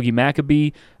Tanahashi, Togi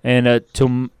Makabe, and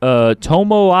Tomoaki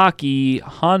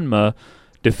Hanma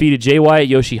defeated Jay White,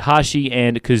 Yoshihashi,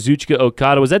 and Kazuchika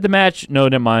Okada. Was that the match? No,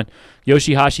 never mind.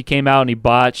 Yoshihashi came out and he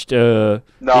botched.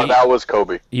 That was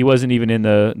Kobe. He wasn't even in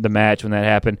the match when that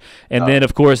happened. And then,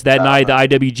 of course, that night, the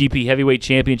IWGP Heavyweight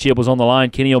Championship was on the line.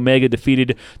 Kenny Omega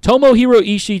defeated Tomohiro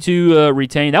Ishii to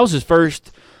retain. That was his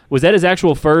first. Was that his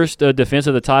actual first defense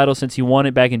of the title since he won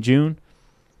it back in June?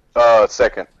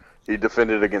 Second. He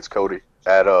defended against Cody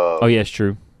at oh, yeah, it's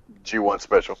true. G1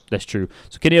 special. That's true.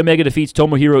 So Kenny Omega defeats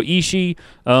Tomohiro Ishii.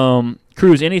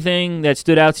 Cruz, anything that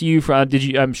stood out to you?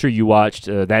 I'm sure you watched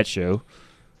that show.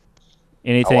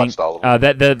 Anything? I watched all of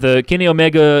them. The Kenny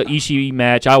Omega Ishii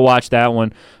match. I watched that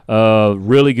one.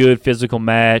 Really good physical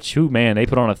match. Man, they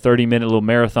put on a 30-minute little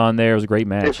marathon there. It was a great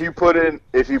match. If you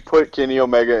put Kenny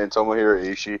Omega and Tomohiro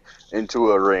Ishii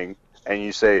into a ring and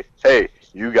you say, "Hey,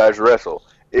 you guys wrestle,"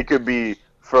 it could be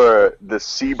for the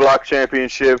C Block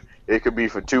Championship. It could be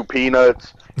for 2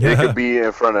 peanuts. It could be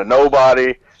in front of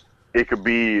nobody. It could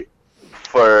be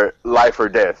for life or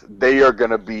death. They are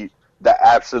going to beat the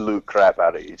absolute crap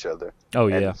out of each other. Oh,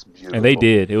 yeah. And they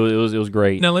did. It was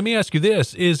great. Now, let me ask you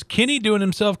this. Is Kenny doing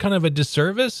himself kind of a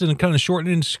disservice and kind of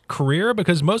shortening his career?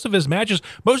 Because most of his matches,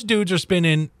 most dudes are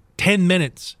spending 10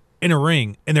 minutes in a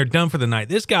ring, and they're done for the night.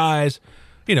 This guy's,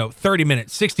 30-minute,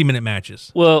 60-minute matches.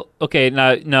 Well, okay,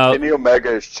 now Kenny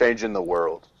Omega is changing the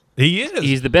world. He is.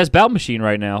 He's the best bout machine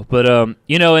right now. But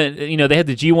they had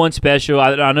the G1 special.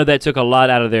 I know that took a lot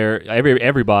out of their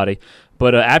everybody.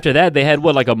 But after that, they had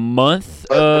like a month.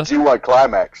 The G1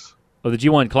 Climax. Oh, the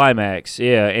G1 Climax,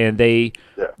 yeah, and they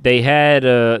had.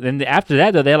 Then after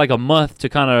that, though, they had like a month to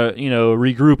kind of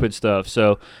regroup and stuff.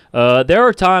 So there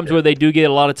are times where they do get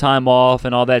a lot of time off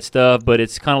and all that stuff. But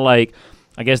it's kind of like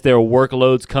I guess their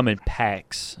workloads come in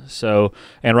packs. So,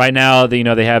 and right now, they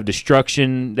have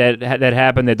Destruction that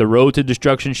happened. They had the Road to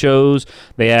Destruction shows.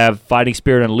 They have Fighting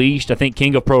Spirit Unleashed. I think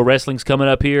King of Pro Wrestling's coming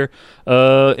up here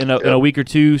in a week or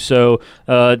two. So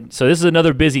this is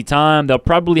another busy time. They'll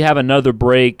probably have another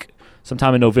break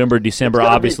sometime in November, December,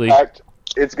 obviously.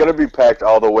 It's going to be packed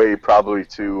all the way probably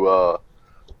to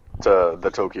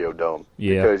the Tokyo Dome.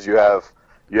 Yeah. Because you have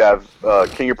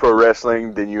King of Pro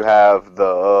Wrestling, then you have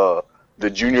the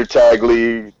Junior Tag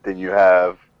League, then you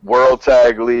have World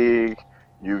Tag League,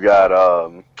 you got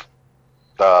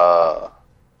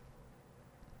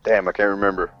damn, I can't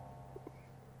remember.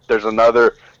 There's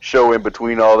another show in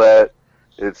between all that.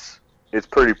 It's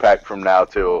pretty packed from now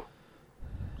till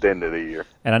the end of the year.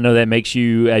 And I know that makes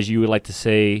you, as you would like to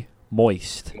say,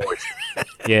 moist. Moist.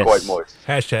 Yes. Quite moist.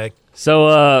 Hashtag.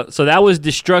 So that was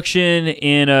Destruction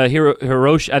in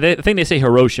Hiroshima. I think they say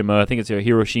Hiroshima. I think it's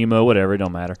Hiroshima, whatever. It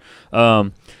don't matter.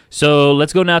 So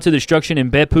let's go now to Destruction in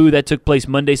Beppu. That took place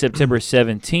Monday, September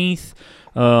 17th.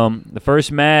 The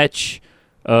first match,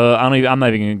 I'm not even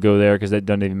going to go there because that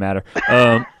doesn't even matter.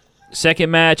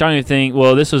 Second match, I don't even think.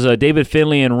 Well, this was David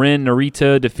Finlay and Ren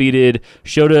Narita defeated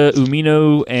Shota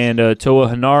Umino and Toa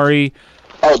Hanari.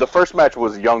 Oh, the first match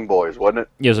was Young Boys, wasn't it?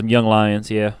 Yeah, some Young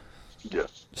Lions, yeah. Yeah.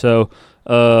 So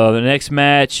the next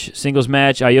match, singles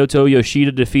match, Ayoto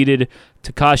Yoshida defeated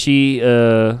Takashi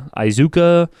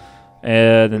Iizuka.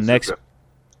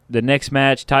 The next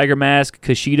match, Tiger Mask,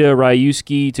 Kushida,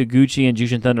 Ryusuke, Taguchi, and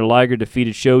Jushin Thunder Liger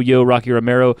defeated Shoyo, Rocky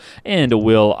Romero, and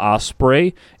Will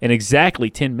Ospreay in exactly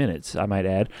 10 minutes, I might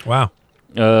add. Wow.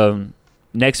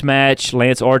 Next match,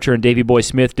 Lance Archer and Davey Boy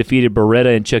Smith defeated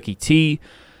Beretta and Chucky T.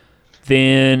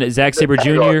 Then Zack Sabre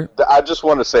Jr. I just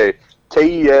want to say,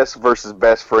 KES versus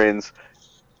Best Friends,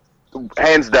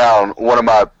 hands down, one of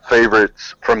my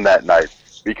favorites from that night,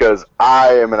 because I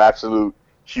am an absolute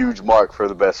huge mark for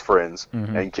the Best Friends,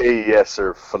 and KES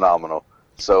are phenomenal.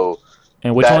 So,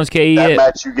 and which one's KES? That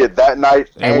match you get that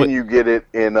night, and you get it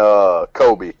in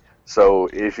Kobe. So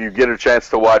if you get a chance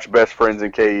to watch Best Friends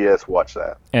and KES, watch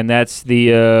that. And that's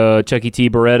the Chucky T,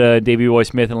 Beretta, Davey Boy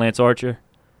Smith, and Lance Archer?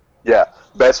 Yeah.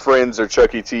 Best Friends are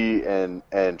Chucky T and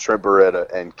Trent Beretta,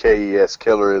 and KES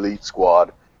Killer Elite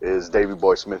Squad is Davey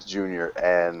Boy Smith Jr.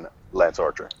 and Lance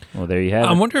Archer. Well, there you have it.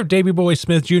 I wonder if Davey Boy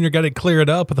Smith Jr. got it cleared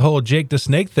up with the whole Jake the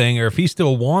Snake thing, or if he's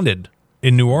still wanted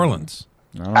in New Orleans.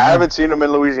 I haven't seen him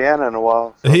in Louisiana in a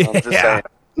while. So I'm just saying.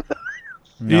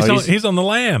 He's on the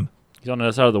lam. He's on the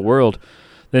other side of the world.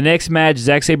 The next match,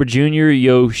 Zack Sabre Jr.,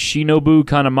 Yoshinobu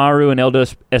Kanemaru, and El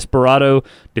Desperado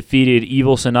defeated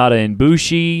Evil Sonata and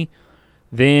Bushi.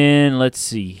 Then, let's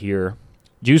see here.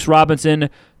 Juice Robinson,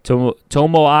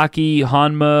 Tomoaki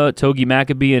Hanma, Togi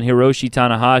Makabe, and Hiroshi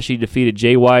Tanahashi defeated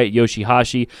Jay White,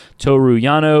 Yoshihashi, Toru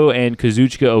Yano, and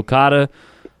Kazuchika Okada.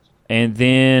 And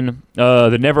then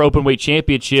the Never Openweight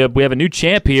Championship, we have a new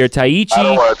champ here, Taichi. I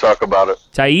don't want to talk about it.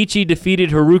 Taichi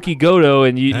defeated Haruki Goto,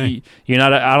 and you're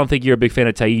not. I don't think you're a big fan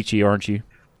of Taichi, aren't you?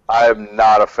 I am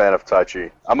not a fan of Taichi.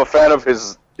 I'm a fan of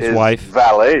his wife,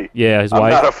 valet. Yeah, his I'm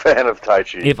wife. not a fan of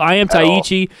Taichi. If I am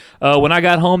Taichi, when I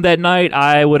got home that night,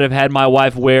 I would have had my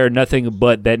wife wear nothing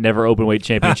but that Never Openweight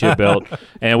Championship belt,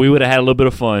 and we would have had a little bit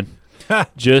of fun.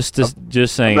 Just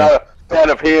saying. I'm not a fan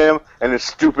of him and his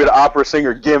stupid opera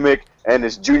singer gimmick and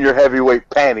his junior heavyweight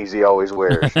panties he always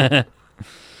wears. And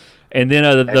then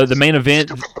the main event,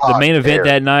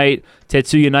 that night,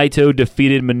 Tetsuya Naito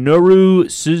defeated Minoru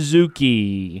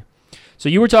Suzuki. So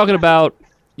you were talking about.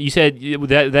 You said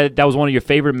that was one of your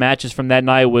favorite matches from that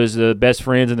night was the Best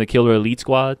Friends and the Killer Elite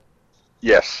Squad?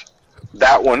 Yes.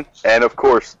 That one, and of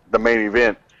course, the main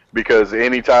event, because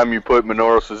anytime you put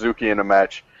Minoru Suzuki in a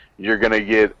match, you're going to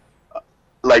get,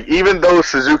 like, even though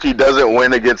Suzuki doesn't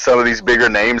win against some of these bigger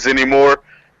names anymore,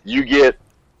 you get,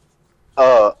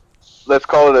 let's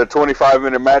call it a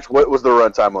 25-minute match. What was the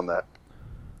runtime on that?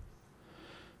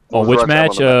 On which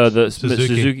match? The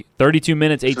Suzuki. 32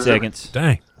 minutes, 8 seconds.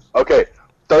 Dang. Okay.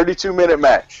 32-minute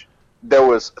match. There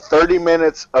was 30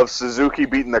 minutes of Suzuki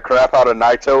beating the crap out of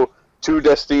Naito, 2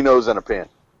 Destinos, and a pin.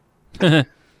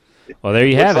 Well, there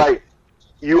you have it. Like,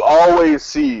 you always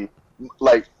see,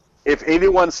 like, if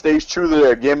anyone stays true to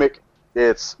their gimmick,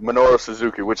 it's Minoru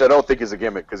Suzuki, which I don't think is a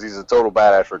gimmick because he's a total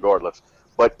badass regardless.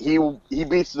 But he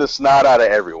beats the snot out of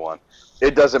everyone.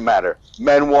 It doesn't matter.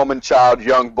 Man, woman, child,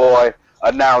 young boy,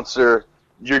 announcer,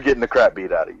 you're getting the crap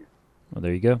beat out of you. Well,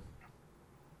 there you go.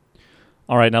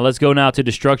 All right, now let's go now to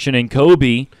Destruction in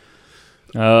Kobe.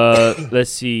 Let's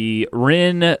see. Sho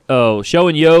and Yo,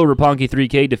 Roppongi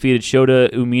 3K defeated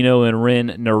Shota Umino and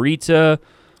Ren Narita.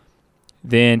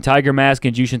 Then Tiger Mask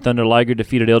and Jushin Thunder Liger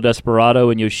defeated El Desperado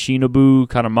and Yoshinobu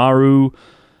Kanemaru.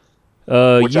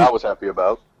 which I was happy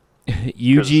about.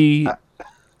 Yuji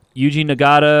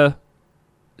Nagata,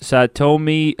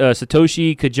 Satoshi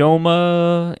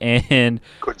Kojima, and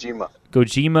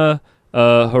Kojima,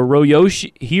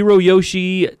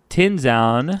 Hiroyoshi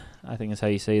Tenzan, I think that's how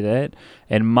you say that,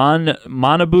 and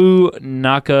Manabu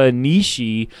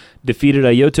Nakanishi defeated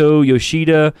Ayoto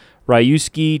Yoshida,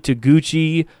 Ryusuke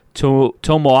Taguchi,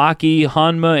 Tomoaki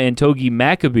Hanma, and Togi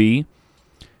Makabe.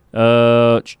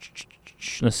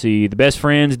 Let's see. The Best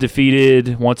Friends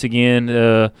defeated, once again,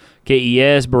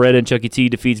 KES. Beretta and Chucky T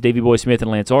defeats Davey Boy Smith and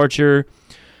Lance Archer.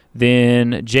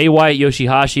 Then Jay White,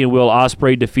 Yoshihashi, and Will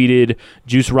Ospreay defeated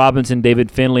Juice Robinson, David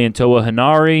Finlay, and Toa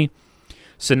Hanari.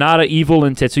 Sonata, Evil,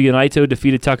 and Tetsuya Naito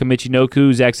defeated Takamichi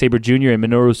Noku, Zack Sabre Jr., and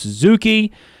Minoru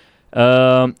Suzuki.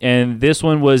 And this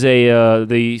one was one of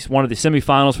the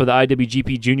semifinals for the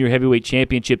IWGP Junior Heavyweight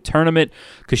Championship Tournament.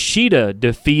 Kushida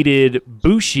defeated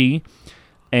Bushi.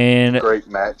 And great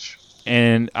match.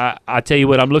 And I tell you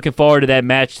what, I'm looking forward to that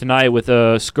match tonight with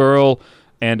Skrull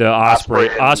and Ospreay.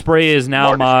 Ospreay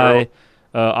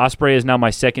is now my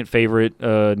second favorite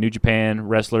New Japan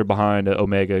wrestler behind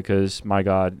Omega, because, my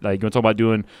God, like, you want to talk about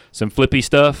doing some flippy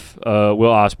stuff?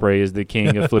 Will Ospreay is the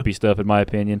king of flippy stuff, in my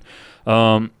opinion.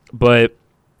 And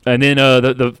then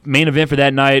the main event for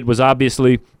that night was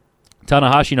obviously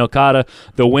Tanahashi and Okada.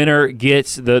 The winner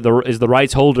gets is the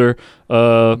rights holder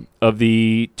of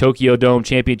the Tokyo Dome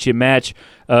Championship match.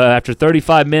 After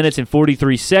 35 minutes and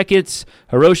 43 seconds,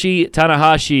 Hiroshi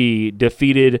Tanahashi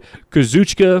defeated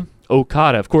Kazuchika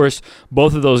Okada. Of course,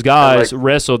 both of those guys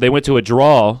wrestled. They went to a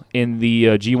draw in the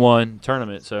G1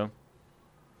 tournament. So,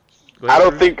 I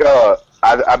don't think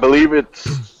I believe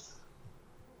it's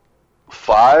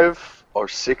 5 or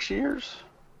 6 years.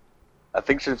 I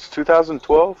think since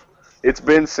 2012. It's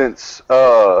been since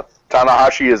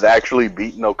Tanahashi has actually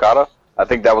beaten Okada. I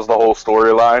think that was the whole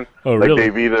storyline. Oh,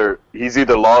 really? Like he's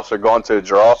either lost or gone to a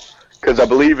draw. Because I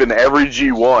believe in every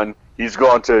G1 he's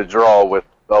gone to a draw with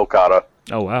Okada.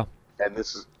 Oh, wow! And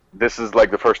this is like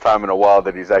the first time in a while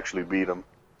that he's actually beat him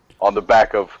on the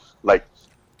back of like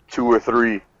 2 or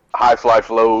 3 high fly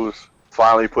flows.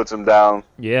 Finally puts him down.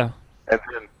 Yeah. And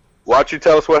then why don't you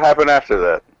tell us what happened after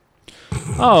that?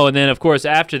 Oh, and then of course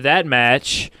after that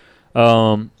match.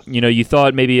 You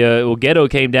thought maybe Gedo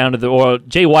came down or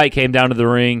Jay White came down to the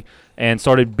ring and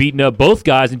started beating up both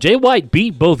guys, and Jay White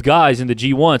beat both guys in the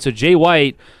G1. So Jay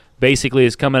White basically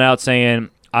is coming out saying,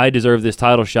 I deserve this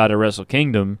title shot at Wrestle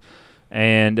Kingdom.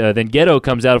 And then Gedo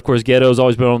comes out. Of course, Geto's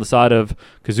always been on the side of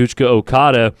Kazuchika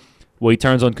Okada. Well, he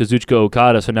turns on Kazuchika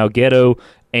Okada. So now Gedo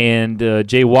and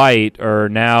Jay White are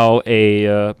now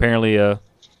apparently they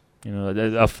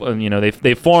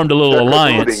formed a little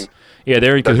alliance. Cahooting. Yeah,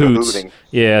 they're in cahoots.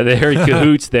 Yeah, they're in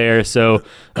cahoots there. So,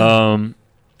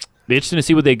 be interesting to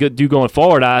see what they do going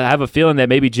forward. I have a feeling that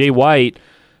maybe Jay White,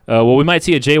 we might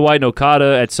see a Jay White and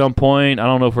Okada at some point. I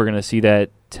don't know if we're going to see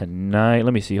that tonight.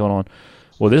 Let me see. Hold on.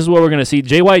 Well, this is what we're going to see.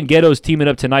 Jay White and Geto's teaming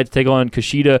up tonight to take on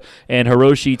Kushida and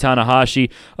Hiroshi Tanahashi.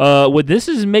 What this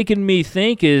is making me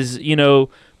think is,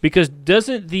 because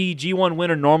doesn't the G1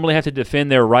 winner normally have to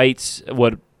defend their rights,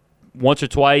 once or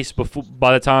twice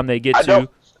by the time they get to...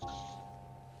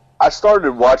 I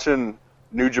started watching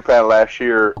New Japan last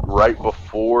year right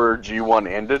before G1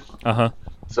 ended. Uh-huh.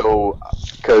 So,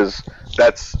 because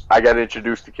I got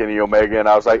introduced to Kenny Omega, and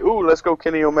I was like, ooh, let's go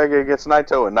Kenny Omega against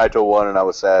Naito, and Naito won, and I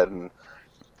was sad, and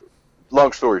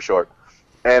long story short.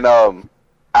 And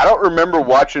I don't remember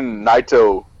watching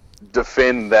Naito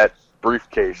defend that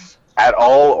briefcase at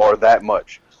all or that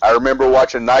much. I remember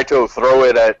watching Naito throw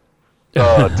it at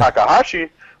Takahashi,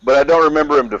 but I don't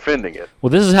remember him defending it. Well,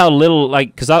 this is how little,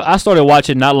 because I started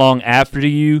watching not long after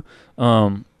you,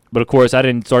 but of course I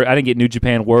didn't get New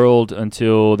Japan World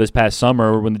until this past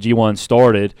summer when the G1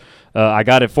 started. I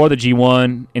got it for the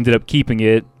G1, ended up keeping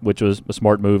it, which was a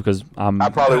smart move because I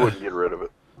probably wouldn't get rid of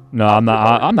it. No, I'm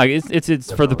not. I'm not.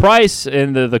 It's for the price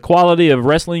and the quality of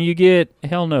wrestling you get.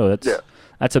 Hell no,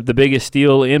 that's the biggest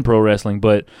steal in pro wrestling.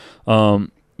 But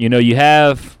you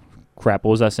have crap.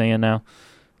 What was I saying now?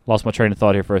 Lost my train of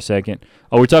thought here for a second.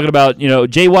 Oh, we're talking about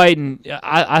Jay White, and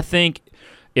I think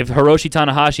if Hiroshi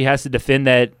Tanahashi has to defend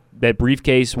that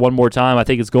briefcase one more time, I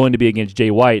think it's going to be against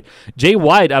Jay White. Jay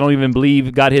White, I don't even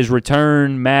believe got his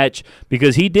return match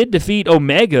because he did defeat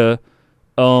Omega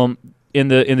in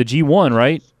the G1,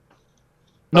 right?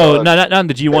 No, not in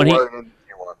the G1.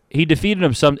 He defeated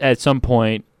him at some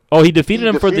point. Oh, he defeated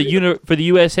him for the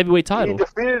U.S. heavyweight title. He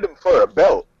defeated him for a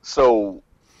belt. So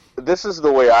this is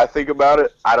the way I think about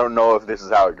it. I don't know if this is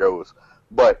how it goes,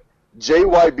 but Jay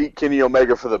White beat Kenny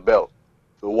Omega for the belt.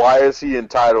 So why is he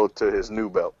entitled to his new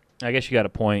belt? I guess you got a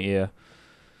point, yeah.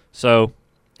 So,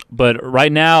 But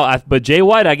right now, but Jay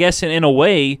White, I guess in a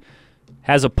way,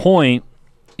 has a point.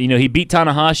 You know, he beat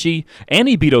Tanahashi and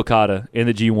he beat Okada in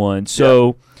the G1.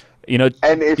 So, you know,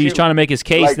 And if he's you- trying to make his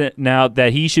case now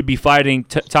that he should be fighting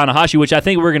Tanahashi, which I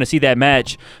think we're going to see that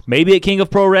match maybe at King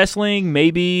of Pro Wrestling,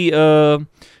 maybe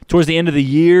towards the end of the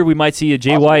year we might see a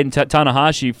Jay White and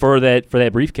Tanahashi for that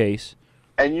briefcase.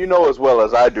 And you know as well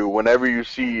as I do, whenever you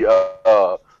see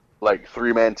like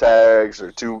 3-man tags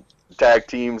or 2 tag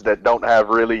teams that don't have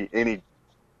really any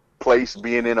place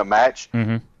being in a match,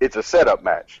 it's a setup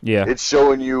match. Yeah. It's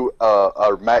showing you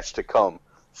a match to come.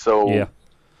 So Yeah.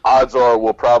 odds are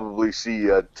we'll probably see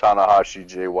a Tanahashi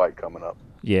Jay White coming up.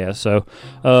 Yeah, so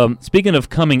speaking of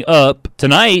coming up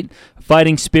tonight,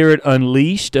 Fighting Spirit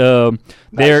Unleashed. Nice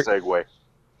They're segue.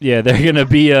 Yeah, they're gonna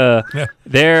be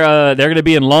they're gonna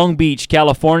be in Long Beach,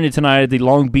 California tonight at the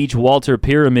Long Beach Walter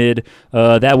Pyramid.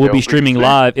 That will be streaming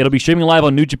live. It'll be streaming live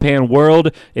on New Japan World.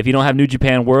 If you don't have New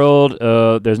Japan World,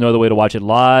 there's no other way to watch it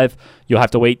live. You'll have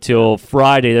to wait till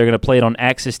Friday. They're gonna play it on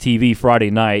Access TV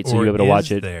Friday night, so you'll be able to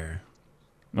watch it. There?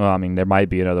 Well, I mean, there might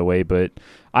be another way, but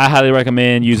I highly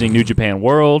recommend using New Japan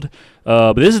World.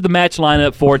 But this is the match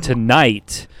lineup for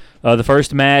tonight. The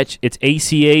first match, it's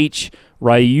ACH,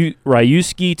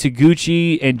 Ryusuke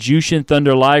Taguchi, and Jushin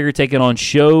Thunder Liger taking on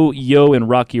Sho, Yo, and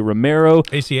Rocky Romero.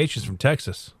 ACH is from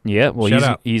Texas. Yeah, well, Shout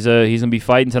out. he's gonna be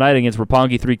fighting tonight against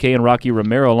Roppongi 3K and Rocky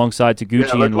Romero alongside Taguchi Yeah, it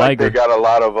looked and like Liger. they got a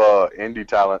lot of indie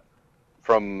talent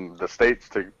from the States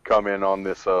to come in on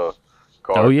this card.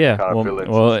 Oh, yeah. Kind of fill in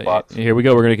some Well, spots. here we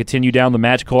go. We're going to continue down the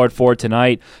match card for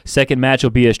tonight. Second match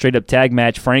will be a straight-up tag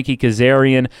match. Frankie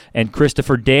Kazarian and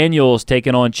Christopher Daniels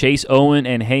taking on Chase Owen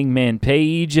and Hangman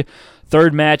Page.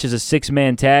 Third match is a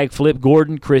 6-man tag. Flip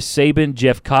Gordon, Chris Sabin,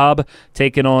 Jeff Cobb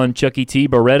taking on Chucky T.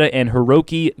 Beretta and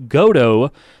Hiroki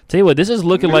Goto. Tell you what, this is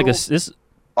looking like this.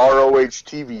 ROH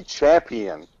TV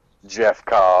champion Jeff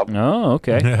Cobb. Oh,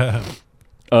 okay.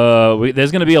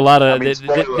 There's going to be a lot of. I mean,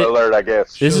 spoiler alert, I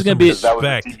guess. This is Show going to be. some That was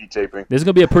a respect. TV taping. This is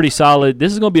going to be a pretty solid.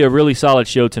 This is going to be a really solid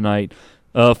show tonight.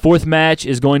 Fourth match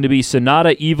is going to be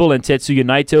Sonata, Evil, and Tetsuya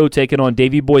Naito taking on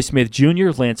Davey Boy Smith Jr.,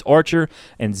 Lance Archer,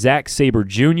 and Zack Sabre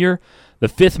Jr. The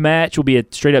fifth match will be a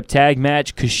straight-up tag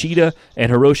match. Kushida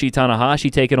and Hiroshi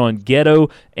Tanahashi taking on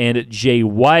Geto and Jay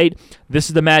White. This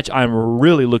is the match I'm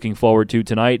really looking forward to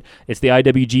tonight. It's the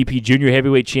IWGP Junior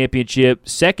Heavyweight Championship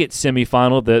second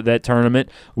semifinal of that tournament.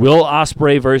 Will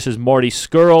Ospreay versus Marty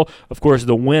Scurll. Of course,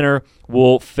 the winner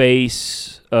will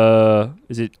face,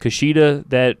 is it Kushida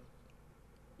that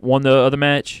won the other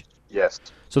match? Yes.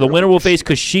 So the winner will face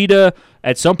Kushida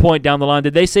at some point down the line.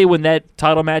 Did they say when that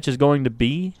title match is going to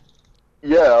be?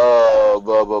 Yeah. Is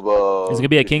it gonna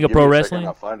be at King of Give me Pro a second, Wrestling?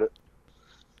 I'll find it.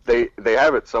 They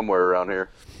have it somewhere around here.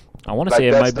 I want to Like, say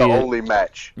it that's might the be. only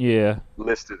match Yeah,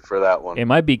 listed for that one. it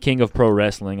might be King of Pro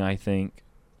Wrestling, I think.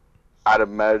 I'd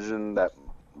imagine that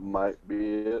might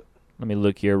be it. Let me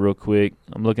look here real quick.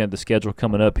 I'm looking at the schedule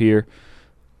coming up here.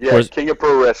 Yeah, course- King of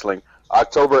Pro Wrestling,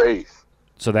 October 8th.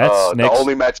 So that's next. The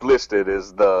only match listed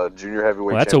is the Junior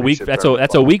Heavyweight Well, that's a week. Championship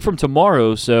That's a week from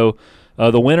tomorrow. So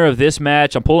the winner of this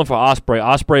match, I'm pulling for Ospreay.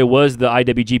 Ospreay was the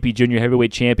IWGP Junior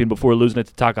Heavyweight Champion before losing it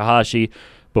to Takahashi.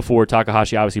 Before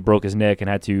Takahashi obviously broke his neck and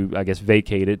had to, I guess,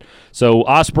 vacate it. So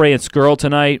Ospreay and Scurll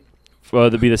tonight. To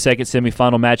be the second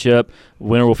semifinal matchup.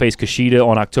 Winner will face Kushida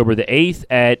on October the 8th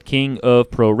at King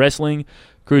of Pro Wrestling.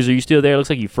 Cruz, are you still there? Looks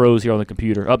like you froze here on the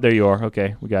computer. Oh, there you are.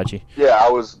 Okay, we got you. Yeah, I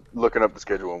was looking up the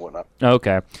schedule and whatnot.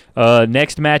 Okay.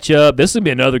 Next matchup. This will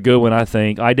be another good one, I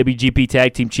think. IWGP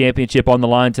Tag Team Championship on the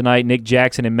line tonight. Nick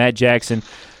Jackson and Matt Jackson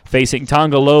facing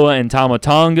Tonga Loa and Tama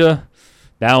Tonga.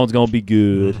 That one's going to be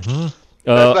good. That's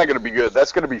not going to be good.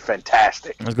 That's going to be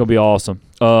fantastic. That's going to be awesome.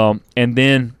 And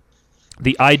then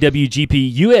the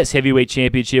IWGP U.S. Heavyweight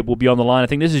Championship will be on the line. I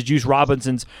think this is Juice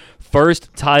Robinson's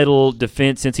first title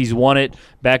defense since he's won it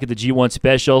back at the G1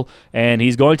 Special, and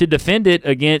he's going to defend it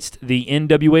against the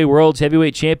NWA World's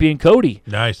Heavyweight Champion, Cody.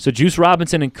 Nice. So Juice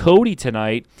Robinson and Cody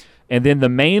tonight. And then the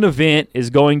main event is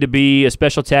going to be a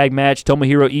special tag match.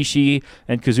 Tomohiro Ishii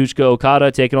and Kazuchika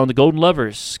Okada taking on the Golden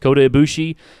Lovers, Kota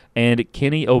Ibushi and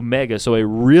Kenny Omega. So a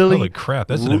really Holy crap,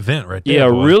 that's an event right there. yeah,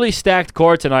 boy. really stacked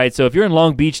card tonight. So if you're in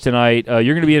Long Beach tonight, you're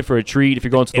going to be in for a treat. If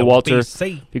you're going to the Walter,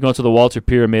 LBC. if you're going to the Walter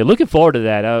Pyramid, looking forward to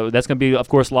that. That's going to be, of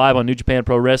course, live on New Japan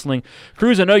Pro Wrestling.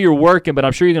 Cruz, I know you're working, but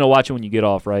I'm sure you're going to watch it when you get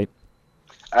off, right?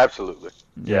 Absolutely.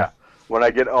 Yeah. When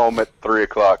I get home at 3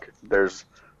 o'clock, there's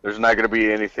not going to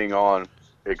be anything on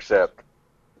except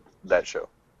that show.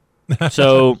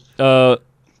 So,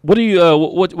 what do you?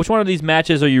 Which one of these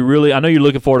matches are you really? I know you're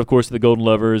looking forward, of course, to the Golden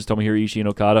Lovers, Tomohiro Ishii and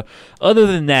Okada. Other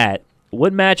than that,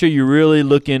 what match are you really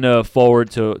looking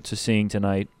forward to seeing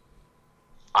tonight?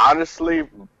 Honestly,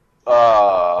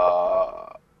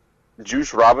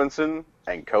 Juice Robinson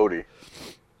and Cody.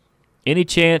 Any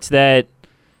chance that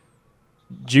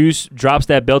Juice drops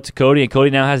that belt to Cody, and Cody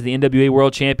now has the NWA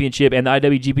World Championship and the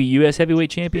IWGP US Heavyweight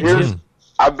Championship?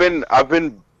 I've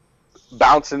been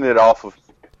bouncing it off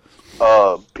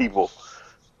of people.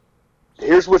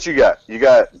 Here's what you got. You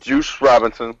got Juice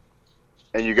Robinson,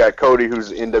 and you got Cody, who's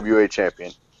the NWA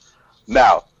champion.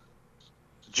 Now,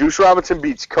 Juice Robinson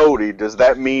beats Cody. Does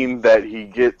that mean that he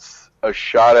gets a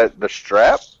shot at the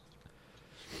strap?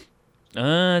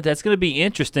 That's going to be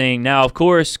interesting. Now, of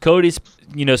course, Cody's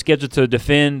scheduled to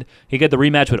defend. He got the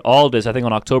rematch with Aldis, I think,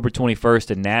 on October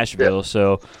 21st in Nashville. Yeah.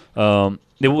 So,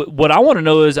 what I want to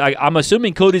know is, I'm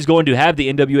assuming Cody's going to have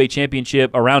the NWA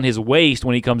Championship around his waist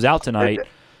when he comes out tonight.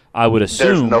 I would assume.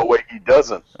 There's no way he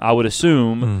doesn't. I would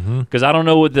assume, because I don't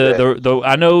know what the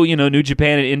I know New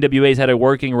Japan and NWA's had a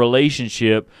working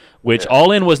relationship, which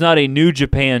All In was not a New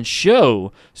Japan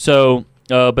show. So,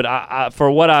 but I for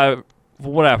what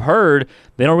I've heard,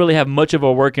 they don't really have much of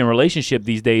a working relationship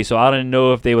these days. So I don't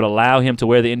know if they would allow him to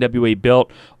wear the NWA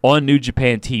belt on New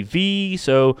Japan TV.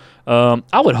 So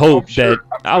I would hope that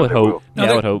I would hope. No,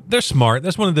 I would hope. They're smart.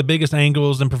 That's one of the biggest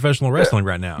angles in professional wrestling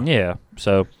right now. Yeah.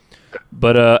 So.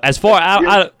 But as far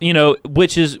out,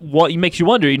 which is what makes you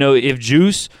wonder, if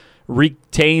Juice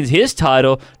retains his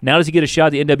title, now does he get a shot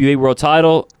at the NWA World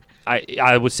Title?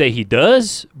 I would say he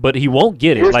does, but he won't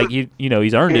get it.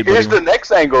 He's earned it. Here's the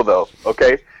next angle, though.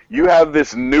 Okay, you have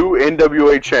this new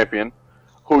NWA champion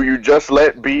who you just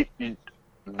let beat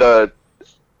the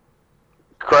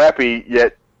crappy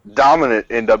yet dominant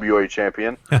NWA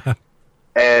champion.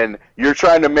 And you're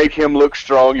trying to make him look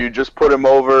strong. You just put him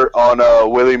over on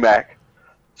Willie Mack.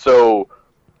 So,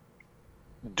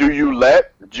 do you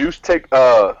let Juice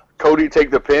Cody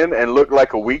take the pin and look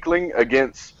like a weakling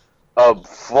against a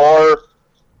far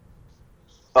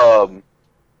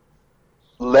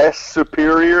less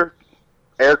superior,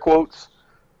 air quotes,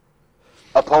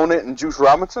 opponent in Juice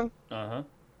Robinson? Uh-huh.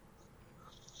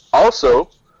 Also,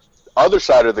 other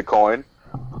side of the coin,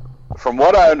 from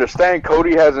what I understand,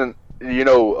 Cody hasn't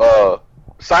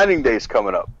signing days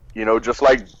coming up. Just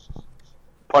like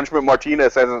Punishment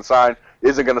Martinez isn't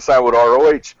going to sign with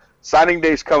ROH. Signing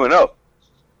days coming up.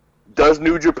 Does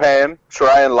New Japan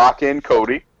try and lock in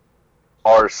Cody,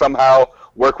 or somehow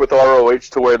work with ROH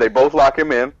to where they both lock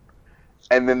him in,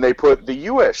 and then they put the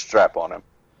U.S. strap on him?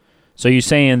 So you're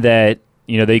saying that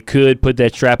they could put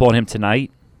that strap on him tonight?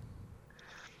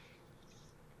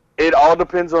 It all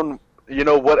depends on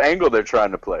what angle they're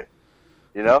trying to play.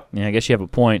 Yeah, I guess you have a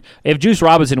point. If Juice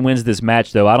Robinson wins this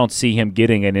match, though, I don't see him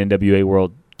getting an NWA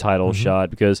World Title shot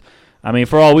because,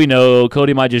 for all we know,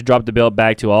 Cody might just drop the belt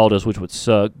back to Aldis, which would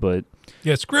suck. But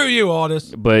yeah, screw you,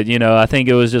 Aldis. But I think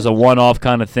it was just a one-off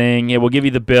kind of thing. Yeah, we'll give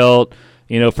you the belt,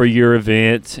 for your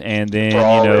event, and then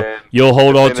you'll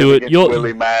hold on to it.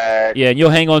 Willie Mack. Yeah, and you'll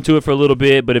hang on to it for a little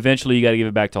bit, but eventually you got to give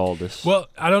it back to Aldis. Well,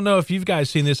 I don't know if you've guys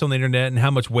seen this on the internet and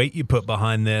how much weight you put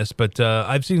behind this, but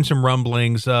I've seen some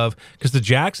rumblings of because the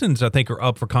Jacksons I think are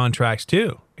up for contracts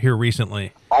too here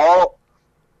recently.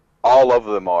 All of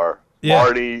them are. Yeah.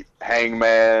 Marty,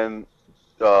 Hangman,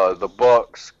 the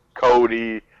Bucks,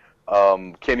 Cody,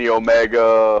 Kenny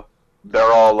Omega,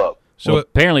 they're all up. So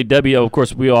apparently, of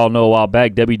course, we all know a while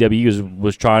back, WWE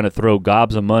was trying to throw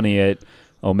gobs of money at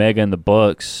Omega and the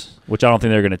Bucks, which I don't think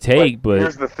they're going to take. But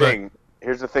here's the thing.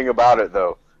 Here's the thing about it,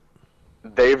 though.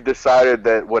 They've decided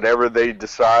that whatever they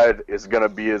decide is going to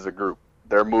be as a group.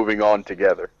 They're moving on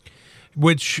together.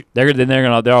 Which they're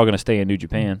all going to stay in New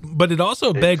Japan. But it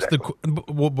also begs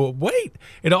wait.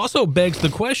 It also begs the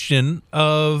question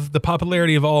of the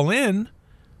popularity of All In.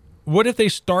 What if they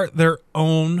start their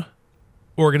own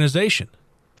organization?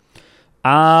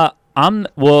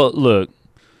 Look,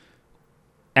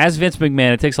 as Vince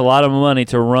McMahon, it takes a lot of money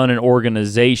to run an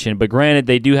organization, but granted,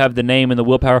 they do have the name and the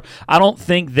willpower. I don't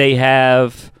think they do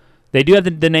have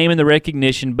the name and the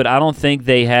recognition, but I don't think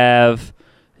they have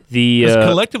the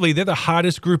collectively they're the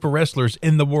hottest group of wrestlers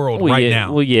in the world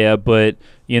now. Well, yeah, but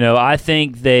I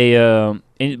think they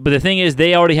but the thing is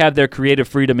they already have their creative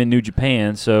freedom in New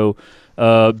Japan, so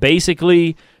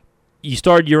basically you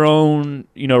start your own,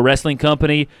 wrestling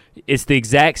company. It's the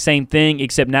exact same thing,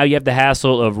 except now you have the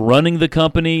hassle of running the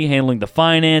company, handling the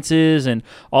finances, and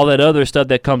all that other stuff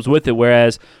that comes with it.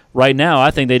 Whereas right now, I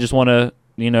think they just want to,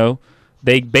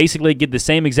 they basically get the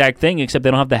same exact thing, except they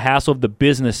don't have the hassle of the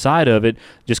business side of it.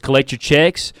 Just collect your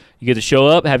checks. You get to show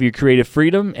up, have your creative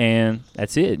freedom, and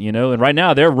that's it, And right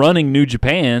now, they're running New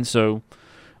Japan, so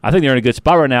I think they're in a good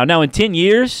spot right now. Now, in 10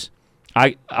 years,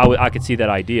 I could see that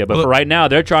idea, but for right now,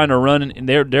 they're trying to run, and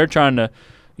they're trying to,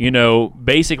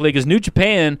 basically because New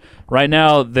Japan right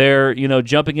now they're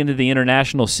jumping into the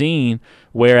international scene,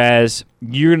 whereas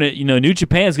New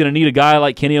Japan's gonna need a guy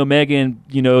like Kenny Omega and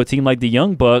a team like the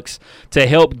Young Bucks to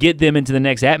help get them into the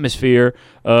next atmosphere,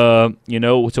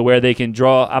 to where they can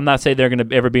draw. I'm not saying they're gonna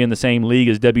ever be in the same league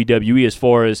as WWE as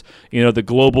far as the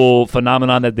global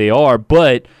phenomenon that they are,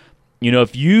 but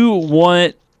if you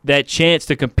want that chance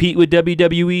to compete with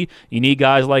WWE, you need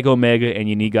guys like Omega and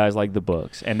you need guys like the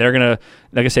Bucks. And they're going to,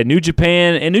 like I said, New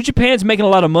Japan's making a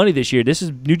lot of money this year. This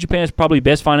is New Japan's probably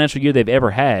best financial year they've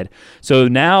ever had. So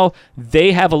now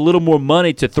they have a little more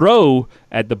money to throw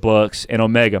at the Bucks and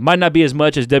Omega. Might not be as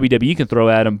much as WWE can throw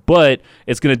at them, but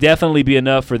it's going to definitely be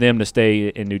enough for them to stay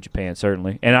in New Japan,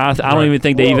 certainly. And I don't even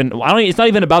think it's not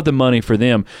even about the money for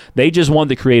them. They just want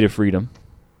the creative freedom.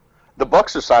 The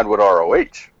Bucks are signed with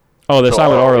ROH. Oh, they're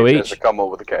signed with ROH? Has to come up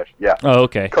with the cash. Yeah. Oh,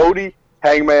 okay. Cody,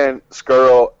 Hangman,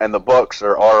 Skrull, and the Bucks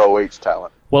are ROH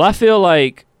talent. Well, I feel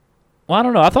like, I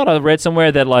don't know. I thought I read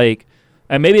somewhere that,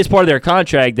 and maybe it's part of their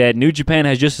contract that New Japan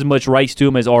has just as much rights to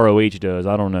them as ROH does.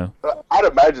 I don't know. I'd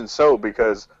imagine so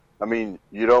because,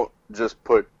 you don't just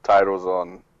put titles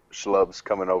on schlubs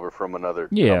coming over from another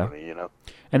company,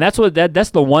 And that's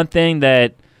the one thing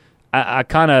that I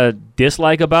kind of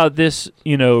dislike about this,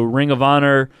 Ring of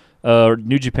Honor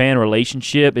New Japan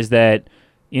relationship is that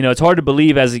it's hard to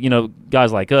believe as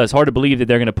guys like us, hard to believe that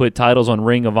they're going to put titles on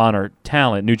Ring of Honor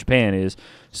talent. New Japan is.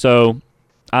 So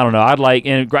I don't know.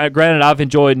 And granted, I've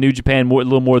enjoyed New Japan a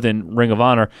little more than Ring of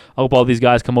Honor. I hope all these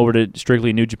guys come over to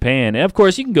strictly New Japan, and of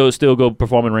course you can still go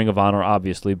perform in Ring of Honor,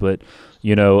 obviously, but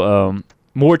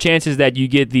more chances that you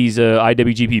get these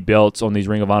IWGP belts on these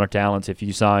Ring of Honor talents if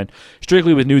you sign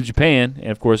strictly with New Japan,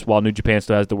 and of course while New Japan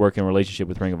still has the working relationship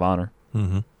with Ring of Honor.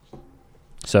 Mm-hmm.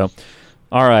 So,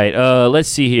 all right, let's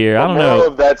see here. I don't know.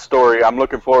 Moral of that story, I'm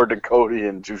looking forward to Cody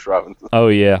and Juice Robinson. Oh,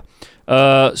 yeah.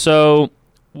 Let's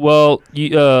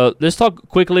talk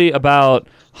quickly about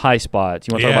High Spots.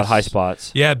 You want to talk about High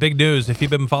Spots? Yeah, big news. If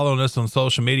you've been following us on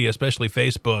social media, especially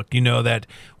Facebook, you know that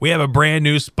we have a brand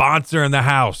new sponsor in the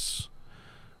house,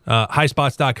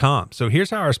 highspots.com. So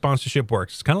here's how our sponsorship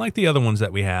works. It's kind of like the other ones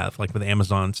that we have, like with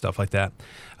Amazon and stuff like that.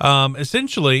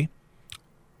 Essentially,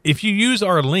 if you use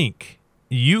our link,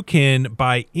 you can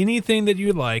buy anything that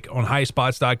you like on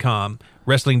highspots.com.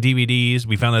 Wrestling DVDs.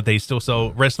 We found that they still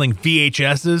sell wrestling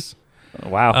VHSs.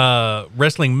 Wow.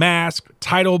 Wrestling mask,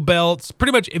 title belts.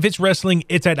 Pretty much if it's wrestling,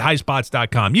 it's at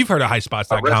highspots.com. You've heard of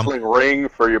highspots.com. A wrestling ring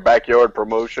for your backyard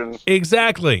promotion.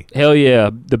 Exactly. Hell yeah.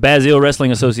 The Bazil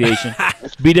Wrestling Association.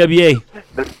 BWA.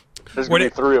 There's going to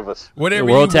be three of us. Whatever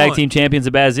the World Tag Team Champions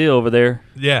of Bazil over there.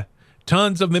 Yeah.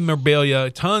 Tons of memorabilia,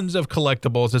 tons of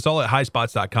collectibles. It's all at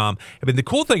highspots.com. But the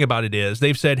cool thing about it is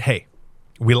they've said, hey,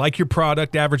 we like your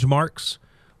product, Average Marks.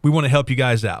 We want to help you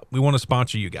guys out. We want to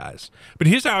sponsor you guys. But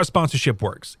here's how our sponsorship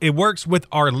works. It works with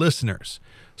our listeners.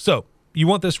 So you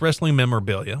want this wrestling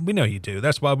memorabilia. We know you do.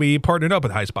 That's why we partnered up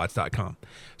with highspots.com.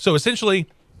 So essentially,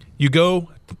 you go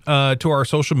to our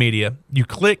social media. You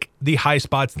click the High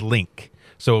Spots link.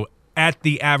 So at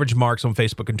the Average Marks on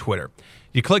Facebook and Twitter.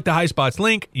 You click the High Spots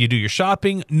link, you do your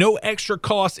shopping, no extra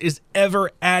cost is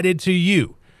ever added to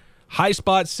you. High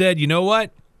Spots said, you know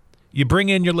what? You bring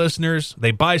in your listeners,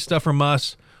 they buy stuff from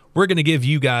us, we're going to give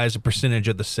you guys a percentage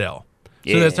of the sale.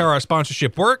 Yeah. So that's how our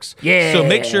sponsorship works. Yeah. So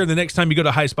make sure the next time you go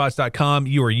to highspots.com,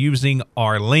 you are using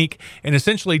our link. And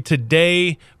essentially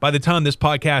today, by the time this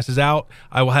podcast is out,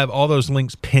 I will have all those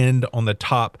links pinned on the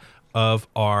top of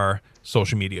our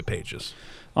social media pages.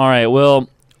 All right, well,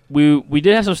 we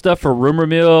did have some stuff for Rumor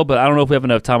Mill, but I don't know if we have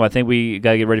enough time. I think we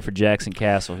got to get ready for Jackson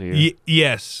Castle here.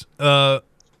 Yes.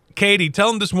 Katie,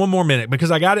 tell them just one more minute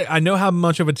because I got it. I know how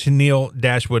much of a Tennille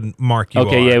Dashwood mark you are.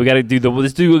 Okay, yeah, we got to go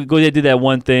ahead and do that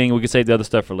one thing. We can save the other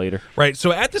stuff for later. Right.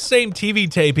 So at the same TV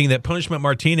taping that Punishment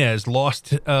Martinez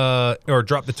lost or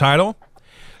dropped the title,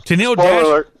 Tennille Spoiler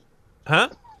alert. Huh?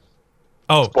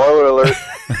 Oh. Spoiler alert.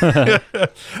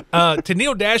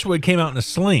 Tennille Dashwood came out in a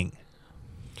sling.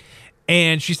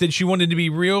 And she said she wanted to be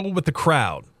real with the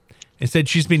crowd and said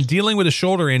she's been dealing with a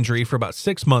shoulder injury for about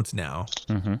 6 months now.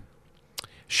 Mm-hmm.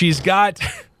 She's got,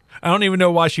 I don't even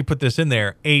know why she put this in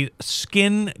there, a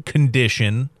skin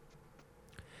condition.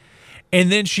 And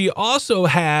then she also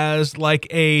has like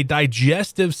a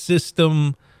digestive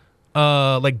system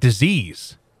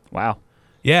disease. Wow.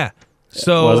 Yeah.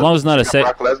 So as long as it's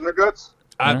not Brock Lesnar guts?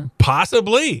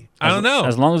 Possibly. I don't know.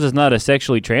 As long as it's not a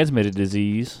sexually transmitted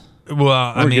disease. Well,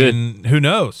 I mean, who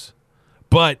knows?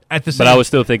 But at the same, but I would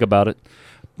still think about it.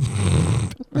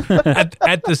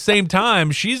 at the same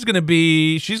time, she's gonna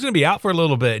be out for a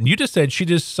little bit. And you just said she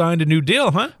just signed a new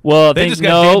deal, huh? Well, they just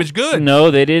got damaged good.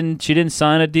 No, they didn't. She didn't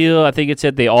sign a deal. I think it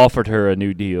said they offered her a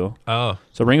new deal. Oh,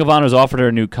 so Ring of Honor's offered her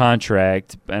a new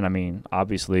contract, and I mean,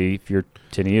 obviously, if you're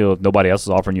Tenille, if nobody else is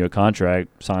offering you a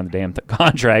contract, sign the damn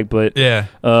contract. But yeah.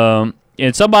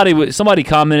 And somebody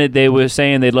commented they were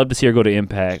saying they'd love to see her go to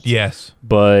Impact. Yes,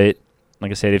 but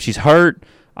like I said, if she's hurt,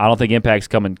 I don't think Impact's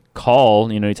coming call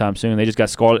anytime soon. They just got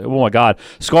Scarlett. Oh my God,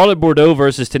 Scarlett Bordeaux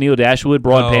versus Tenille Dashwood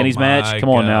bra and panties match. Come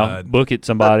on now, book it,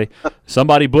 somebody.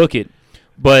 Somebody book it.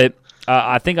 But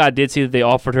I think I did see that they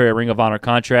offered her a Ring of Honor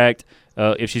contract.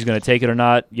 If she's going to take it or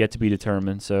not, yet to be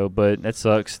determined. So, but that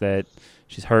sucks that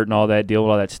she's hurt and all that, deal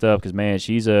with all that stuff. Because man,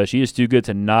 she is too good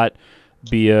to not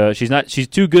be. She's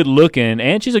too good looking,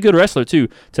 and she's a good wrestler too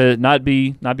to not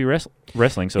be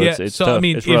wrestling. So yeah, it's so tough. I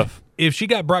mean, it's rough. If she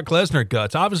got Brock Lesnar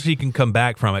guts, obviously he can come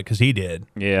back from it because he did.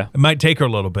 Yeah, it might take her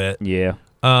a little bit. Yeah.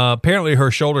 Apparently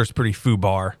her shoulder's pretty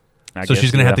foobar, so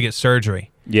she's gonna have to get surgery.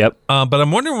 Yep. But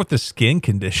I'm wondering what the skin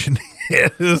condition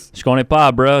is. She's going to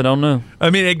pop, bro. I don't know.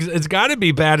 I mean, it's got to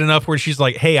be bad enough where she's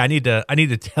like, "Hey, I need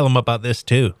to tell him about this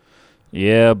too."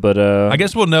 Yeah, but I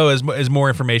guess we'll know as more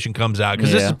information comes out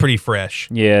because this is pretty fresh.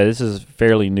 Yeah, this is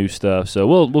fairly new stuff, so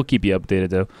we'll keep you updated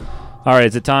though. All right,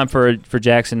 is it time for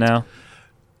Jackson now?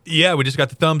 Yeah, we just got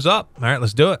the thumbs up. All right,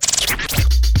 let's do it.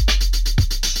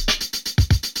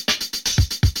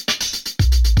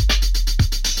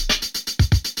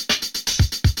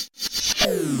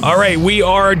 All right, we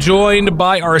are joined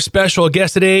by our special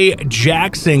guest today,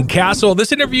 Jackson Castle.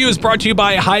 This interview is brought to you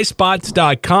by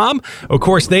highspots.com. Of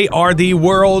course, they are the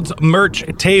world's merch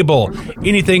table.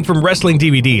 Anything from wrestling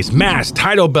DVDs, masks,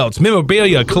 title belts,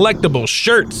 memorabilia, collectibles,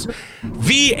 shirts,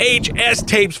 VHS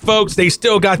tapes, folks. They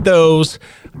still got those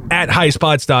at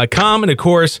highspots.com. And of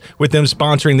course, with them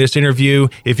sponsoring this interview,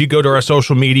 if you go to our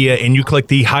social media and you click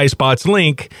the Highspots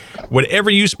link,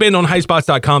 whatever you spend on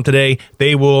highspots.com today,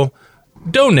 they will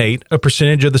donate a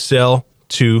percentage of the sale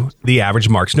to the Average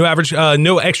Marks. No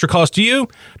extra cost to you.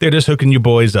 They're just hooking you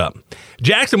boys up.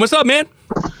 Jackson, what's up, man?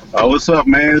 What's up,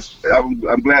 man?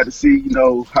 I'm glad to see,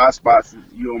 Hot Spots.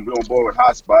 You on board with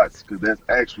Hot Spots because that's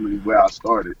actually where I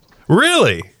started.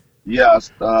 Really? Yeah,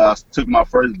 I took my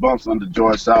first bumps under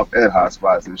George South at Hot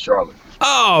Spots in Charlotte.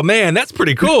 Oh man, that's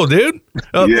pretty cool, dude.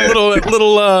 Yeah.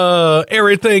 Little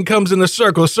everything comes in a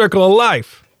circle of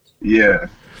life. Yeah.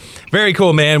 Very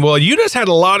cool, man. Well, you just had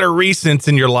a lot of recents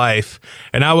in your life,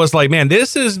 and I was like, man,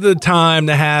 this is the time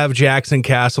to have Jackson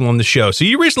Castle on the show. So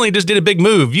you recently just did a big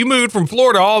move. You moved from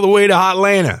Florida all the way to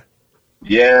Atlanta.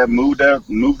 Yeah, moved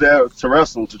there to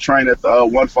wrestle, to train at the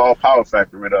One Fall Power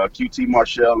Factory at QT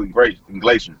Marshall and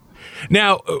Glacier.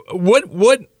 Now,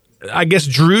 what I guess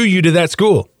drew you to that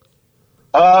school?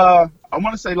 I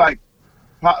want to say it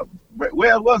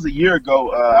was a year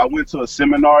ago. I went to a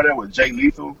seminar there with Jay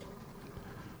Lethal.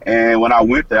 And when I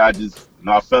went there, I just,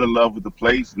 I fell in love with the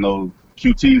place.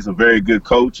 QT is a very good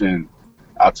coach, and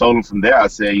I told him from there, I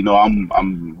said, I'm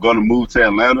going to move to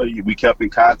Atlanta. We kept in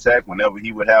contact. Whenever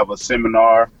he would have a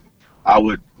seminar, I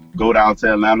would go down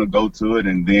to Atlanta, go to it,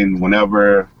 and then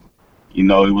whenever, it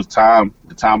was time,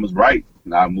 the time was right,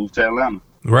 and I moved to Atlanta.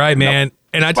 Right, man.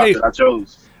 And I tell you, I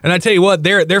chose. And I tell you what,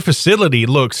 their facility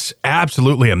looks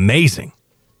absolutely amazing.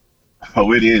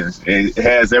 Oh, it is. It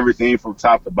has everything from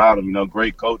top to bottom.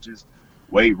 Great coaches,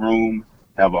 weight room,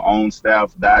 have our own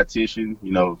staff, dietitian.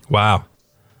 Wow.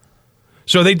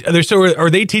 So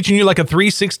are they teaching you like a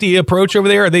 360 approach over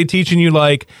there? Are they teaching you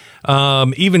like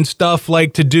even stuff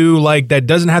like to do like that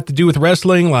doesn't have to do with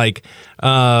wrestling, like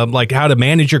how to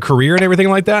manage your career and everything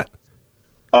like that?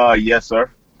 Yes,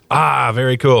 sir. Ah,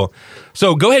 very cool.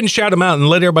 So go ahead and shout them out and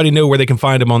let everybody know where they can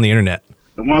find them on the internet.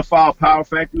 The One Fall Power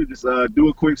Factory. Just do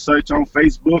a quick search on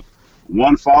Facebook.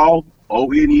 One Fall,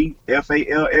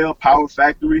 ONEFALL Power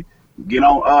Factory. Get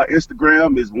on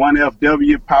Instagram is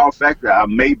 1FW Power Factory. I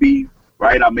may be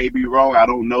right, I may be wrong. I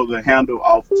don't know the handle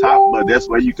off the top, but that's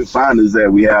where you can find us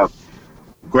at. We have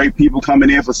great people coming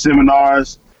in for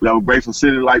seminars. We have a great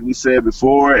facility, like we said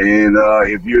before. And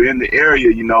if you're in the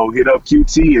area, hit up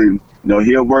QT and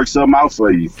he'll work something out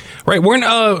for you. Right. Weren't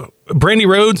Brandy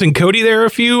Rhodes and Cody there a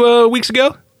few weeks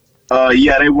ago?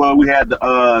 Yeah, they were. We had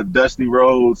the Dusty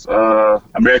Rhodes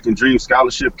American Dream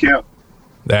Scholarship Camp.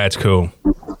 That's cool.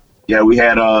 Yeah, we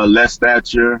had Les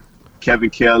Thatcher, Kevin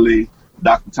Kelly,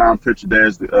 Dr. Tom Pritchard there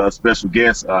as the special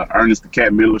guest. Ernest the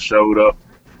Cat Miller showed up.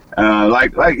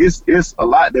 It's a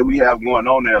lot that we have going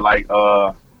on there.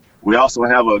 We also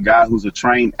have a guy who's a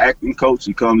trained acting coach.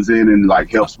 He comes in and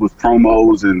helps with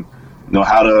promos and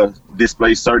how to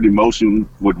display certain emotion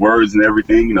with words and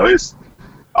everything.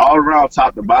 all around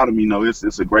top to bottom,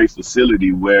 it's a great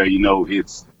facility where,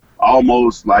 it's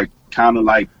almost kind of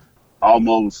like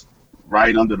almost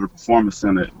right under the Performance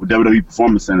Center, WWE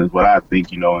Performance Center is what I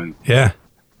think, and Yeah.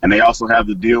 and they also have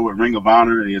the deal with Ring of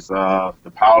Honor. It's the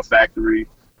Power Factory,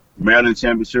 Maryland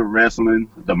Championship Wrestling,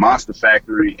 the Monster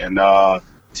Factory, and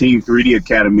Team 3D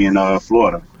Academy in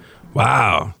Florida.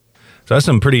 Wow. So that's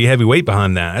some pretty heavy weight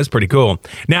behind that. That's pretty cool.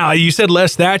 Now, you said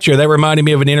Les Thatcher. That reminded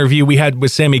me of an interview we had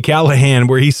with Sammy Callahan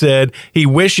where he said he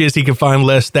wishes he could find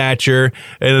Les Thatcher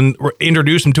and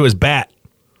introduce him to his bat.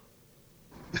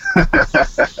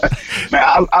 Man,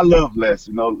 I love Les.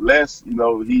 Les,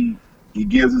 he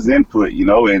gives his input,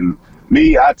 and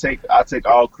me, I take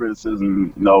all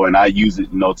criticism, and I use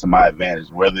it, to my advantage,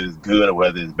 whether it's good or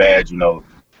whether it's bad,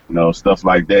 stuff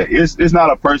like that. It's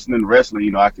not a person in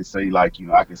wrestling, I can say I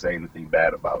can say anything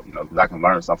bad about, because I can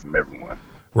learn something from everyone.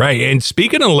 Right. And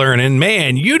speaking of learning,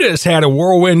 man, you just had a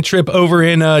whirlwind trip over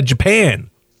in Japan.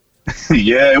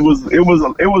 Yeah, it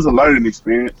was a learning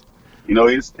experience.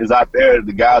 It's out there.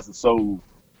 The guys are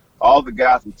all the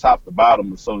guys from top to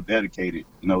bottom are so dedicated,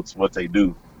 to what they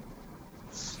do.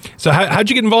 So how'd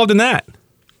you get involved in that?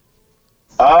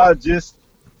 Just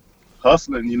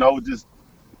hustling, just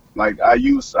like I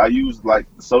use like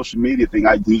the social media thing.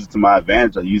 I use it to my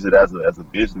advantage. I use it as a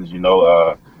business,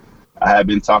 I have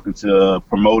been talking to a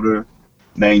promoter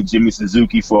named Jimmy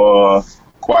Suzuki for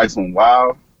quite some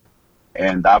while,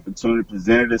 and the opportunity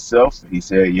presented itself. He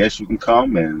said, yes, you can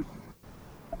come, and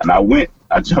I went.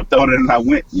 I jumped on it and I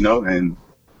went, and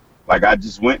I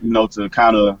just went, to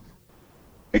kind of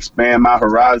expand my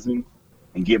horizon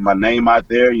and get my name out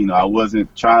there. I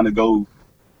wasn't trying to go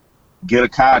get a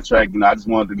contract. I just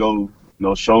wanted to go,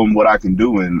 show them what I can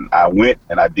do. And I went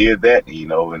and I did that,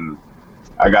 and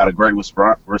I got a great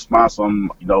response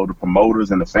from, the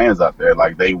promoters and the fans out there.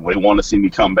 They want to see me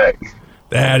come back.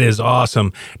 That is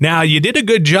awesome. Now, you did a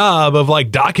good job of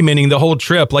documenting the whole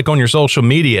trip, on your social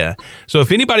media. So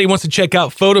if anybody wants to check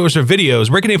out photos or videos,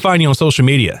 where can they find you on social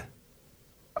media?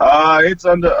 It's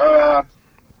under,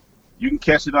 you can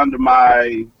catch it under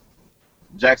my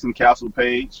Jackson Castle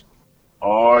page,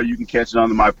 or you can catch it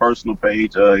under my personal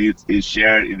page. It's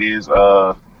shared. It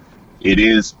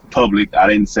is public. I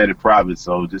didn't set it private.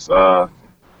 So just,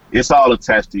 it's all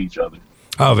attached to each other.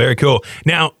 Oh, very cool.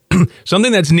 Now,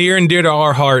 something that's near and dear to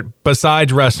our heart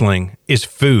besides wrestling is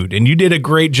food. And you did a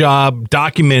great job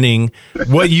documenting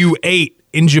what you ate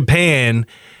in Japan.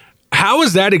 How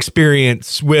was that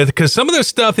experience because some of the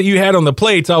stuff that you had on the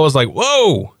plates, I was like,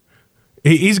 whoa,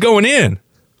 he's going in.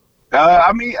 When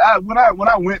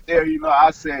I went there,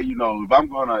 I said, if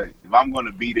I'm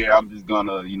gonna be there, I'm just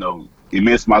gonna,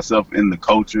 immerse myself in the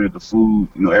culture, the food,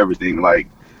 everything.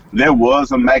 There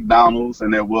was a McDonald's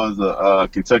and there was a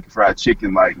Kentucky Fried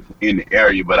Chicken in the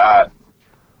area, but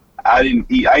I didn't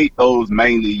eat. I ate those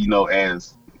mainly,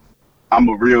 as I'm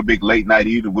a real big late night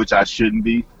eater, which I shouldn't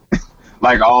be,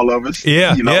 like all of us.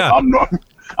 Yeah, yeah.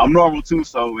 I'm normal too,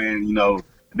 so and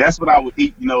that's what I would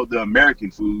eat, the American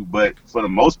food. But for the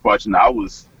most part, I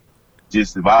was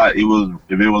just if it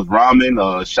was ramen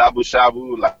or shabu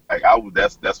shabu,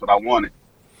 that's what I wanted.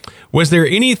 Was there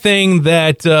anything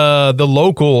that the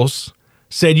locals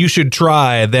said you should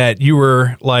try that you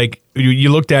were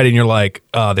you looked at it and you're like,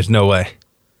 oh, there's no way?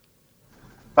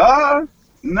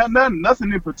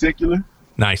 Nothing in particular.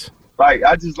 Nice.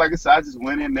 I just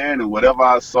went in there and whatever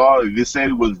I saw, if it said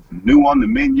it was new on the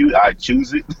menu, I'd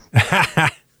choose it.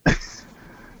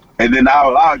 And then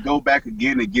I'll go back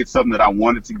again and get something that I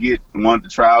wanted to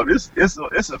try out. It's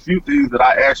a few things that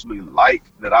I actually like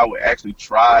that I would actually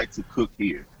try to cook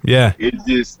here. Yeah. It's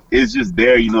just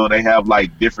there, they have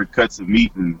different cuts of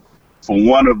meat, and for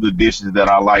one of the dishes that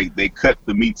I like, they cut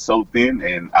the meat so thin,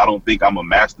 and I don't think I'm a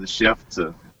master chef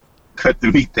to cut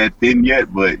the meat that thin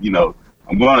yet, but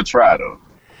I'm going to try though.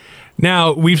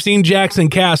 Now, we've seen Jackson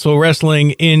Castle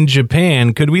wrestling in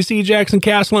Japan. Could we see Jackson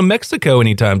Castle in Mexico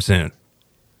anytime soon?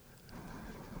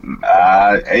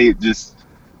 It just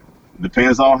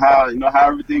depends on how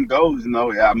everything goes.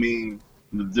 The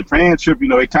Japan trip,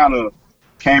 it kind of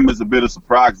came as a bit of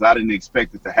surprise. I didn't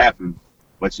expect it to happen,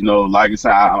 but like I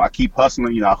said, I keep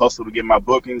hustling. I hustle to get my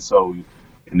bookings, so you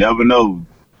never know.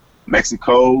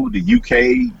 Mexico, the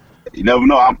UK, you never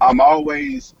know. I'm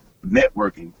always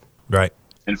networking, right,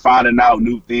 and finding out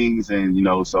new things, and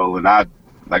I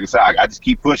like I said, I just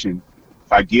keep pushing.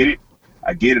 If I get it,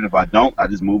 I get it. If I don't, I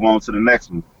just move on to the next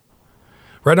one.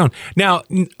 Right on. Now,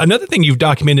 another thing you've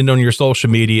documented on your social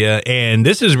media, and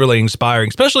this is really inspiring,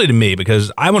 especially to me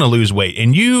because I want to lose weight,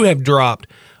 and you have dropped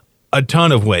a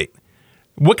ton of weight.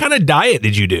 What kind of diet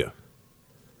did you do?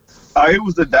 It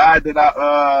was the diet that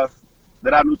our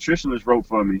nutritionist wrote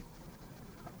for me.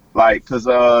 Like, cause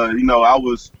you know,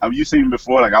 you've seen me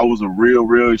before. Like, I was a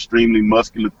real extremely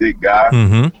muscular, thick guy,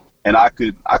 Mm-hmm. and I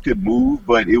could move,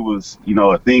 but it was, you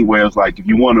know, a thing where it's like, if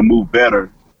you want to move better,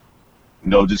 you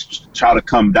know, just try to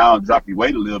come down, drop your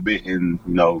weight a little bit, and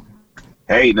you know,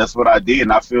 hey, that's what I did,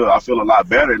 and I feel a lot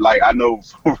better. Like, I know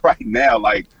right now,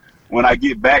 like when I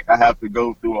get back, I have to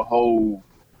go through a whole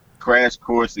crash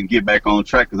course and get back on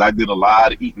track, because I did a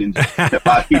lot of eating in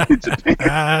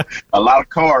Japan, a lot of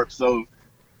carbs. So,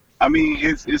 I mean,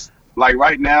 it's like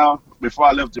right now, before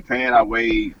I left Japan, I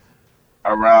weighed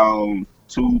around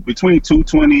between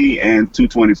 220 and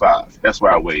 225. That's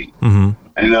where I weighed. Mm-hmm.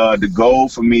 And the goal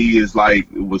for me is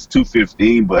like, it was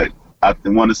 215, but I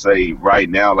want to say right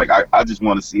now, like I just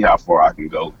want to see how far I can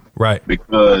go. Right.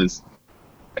 Because,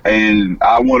 and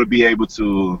I want to be able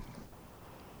to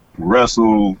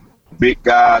wrestle big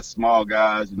guys, small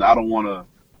guys, and I don't want to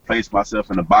place myself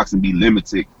in a box and be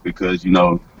limited, because, you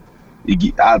know,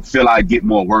 I feel I get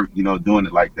more work, you know, doing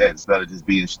it like that, instead of just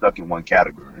being stuck in one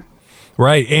category.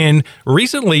 Right. And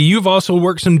recently you've also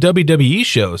worked some WWE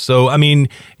shows. So, I mean,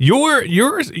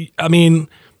 yours, I mean,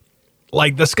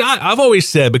 like the Scott, I've always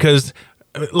said, because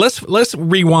let's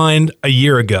rewind a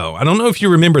year ago. I don't know if you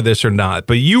remember this or not,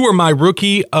 but you were my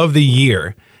Rookie of the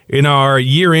Year in our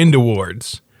year-end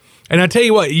awards. And I tell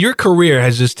you what, your career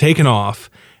has just taken off.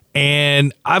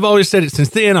 And I've always said it since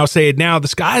then. I'll say it now. The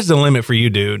sky's the limit for you,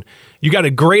 dude. You got a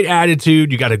great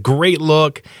attitude. You got a great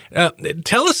look.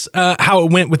 Tell us how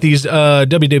it went with these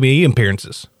WWE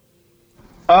appearances.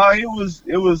 It was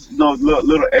you know,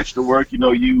 little extra work. You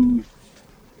know, you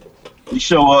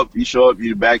show up,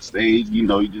 you're backstage. You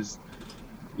know,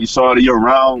 you're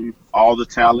around all the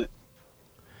talent.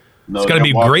 You know, it's got to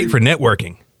be great for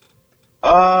networking.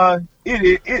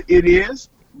 It is,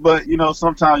 but you know,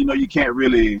 sometimes, you know, you can't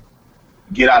really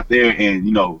get out there and,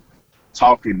 you know,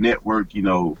 talk and network, you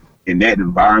know, in that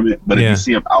environment. But if you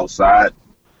see them outside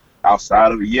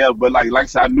of it, yeah. But like I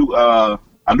said, I knew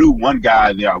one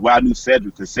guy there. Well, I knew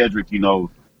Cedric, because Cedric, you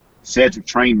know, Cedric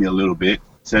trained me a little bit.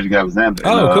 Cedric Alexander.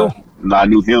 Oh, cool. And I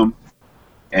knew him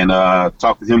and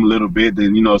talked to him a little bit.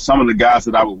 Then, you know, some of the guys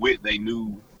that I was with, they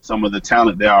knew some of the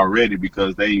talent there already,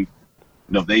 because they, you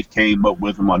know, they came up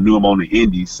with him or knew him on the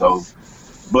indies. So,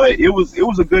 but it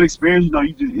was a good experience. You know,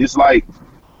 it's like,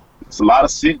 it's a lot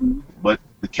of sitting, but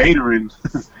the catering,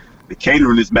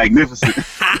 is magnificent.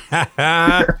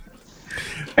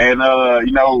 And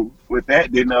you know, with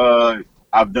that, then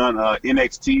I've done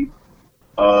NXT.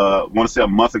 I want to say a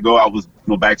month ago, I was, you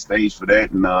know, backstage for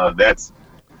that, and that's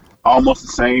almost the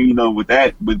same. You know, with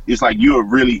that, but it's like you're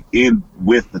really in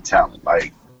with the talent.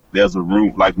 Like, there's a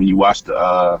room, like when you watch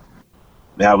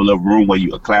they have a little room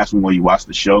a classroom where you watch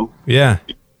the show. Yeah.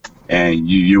 And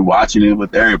you're watching it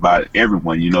with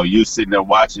everyone. You know, you're sitting there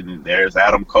watching it. There's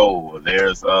Adam Cole.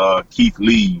 There's Keith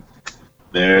Lee.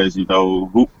 There's, you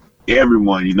know,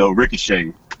 everyone, you know,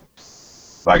 Ricochet.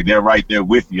 Like, they're right there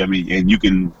with you. I mean, and you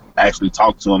can actually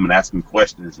talk to them and ask them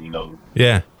questions, you know.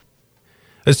 Yeah.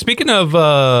 Speaking of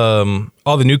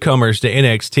all the newcomers to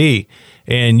NXT,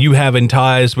 and you having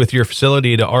ties with your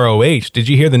facility to ROH, did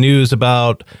you hear the news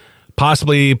about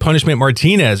possibly Punishment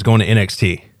Martinez going to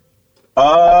NXT?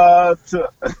 I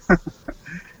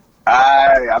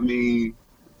mean,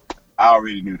 I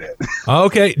already knew that.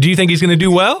 Okay. Do you think he's going to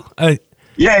do well?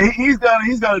 Yeah, he's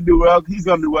gonna do well. He's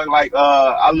gonna do well. Like,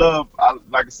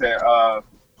 like I said,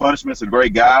 Punishment's a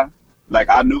great guy. Like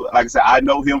I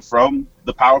know him from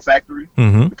the Power Factory,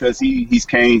 because he's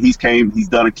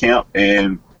done a camp,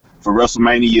 and for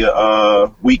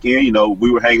WrestleMania weekend, you know, we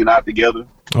were hanging out together.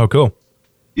 Oh, cool.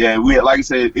 Yeah, like I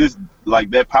said, it's like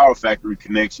that Power Factory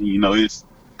connection. You know, it's,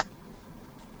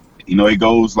 you know, it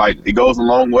goes a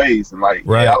long ways, and like,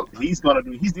 right. Yeah, he's gonna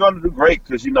do great,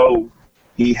 because, you know,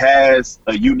 he has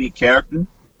a unique character,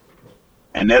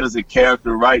 and that is a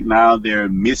character right now they're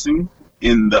missing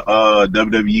in the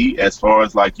WWE, as far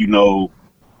as, like, you know,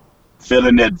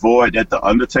 filling that void that the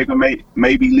Undertaker may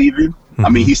be leaving. I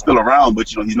mean, he's still around,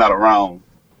 but, you know, he's not around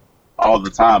all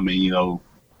the time, and, you know,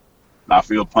 I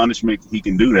feel Punishment, he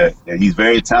can do that. And he's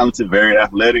very talented, very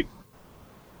athletic,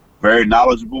 very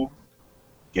knowledgeable.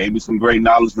 Gave me some great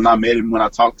knowledge when I met him, when I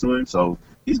talked to him. So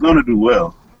he's going to do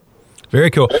well.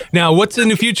 Very cool. Now, what's in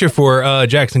the future for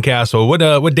Jackson Castle?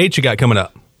 What dates you got coming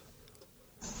up?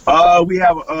 We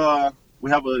have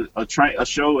a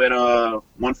show at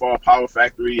One Fall Power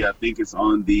Factory. I think it's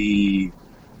on the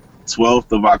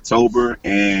 12th of October,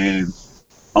 and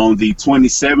on the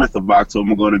 27th of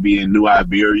October, I'm going to be in New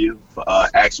Iberia for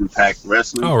Action Packed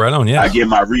Wrestling. Oh, right on, yeah. I get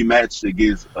my rematch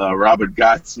against Robert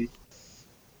Gotzi.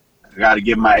 I got to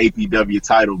get my APW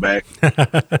title back.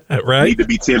 Right. I need to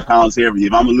be 10 pounds heavier.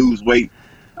 If I'm going to lose weight,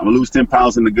 I'm gonna lose 10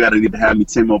 pounds in the gut. I need to have me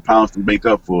 10 more pounds to make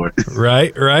up for it.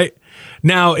 Right.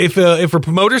 Now, if a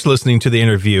promoter's listening to the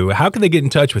interview, how can they get in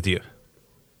touch with you?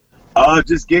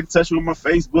 Just get in touch with my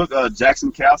Facebook,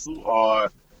 Jackson Castle,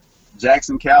 or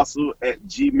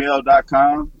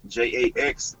jacksoncastle@gmail.com,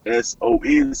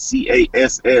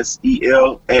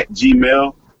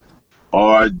 JAXSONCASSEL@gmail,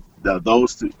 or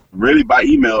those two, really by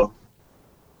email.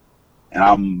 And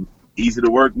I'm easy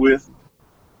to work with.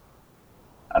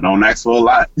 I don't ask for a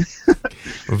lot.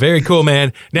 Well, very cool,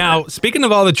 man. Now, speaking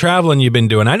of all the traveling you've been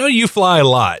doing, I know you fly a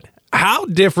lot. How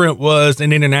different was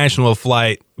an international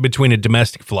flight between a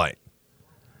domestic flight?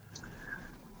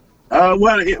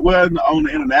 Well, on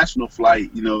the international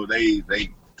flight, they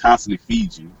constantly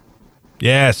feed you.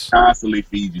 Yes. Constantly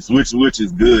feed you, which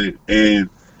is good. And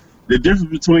the difference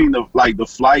between the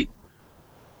flight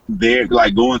there,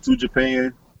 like going to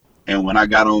Japan, and when I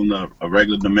got on a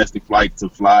regular domestic flight to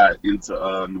fly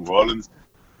into New Orleans,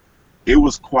 it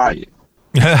was quiet.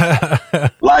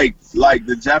 like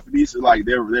the Japanese,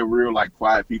 they're real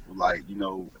quiet people.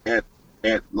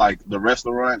 At the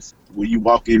restaurants, when you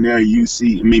walk in there, you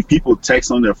see, people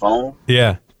text on their phone.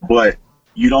 Yeah. But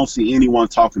you don't see anyone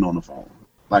talking on the phone.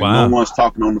 Wow. No one's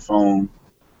talking on the phone.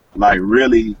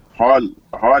 Really,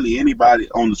 hardly anybody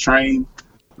on the train.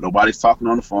 Nobody's talking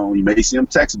on the phone. You may see them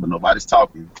texting, but nobody's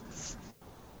talking.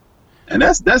 And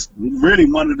that's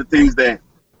really one of the things that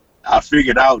I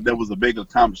figured out that was a big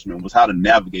accomplishment, was how to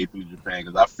navigate through Japan.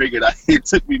 Because I figured it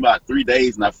took me about 3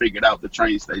 days, and I figured out the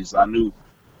train station. So I knew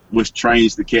which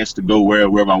trains to catch to go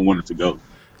wherever I wanted to go.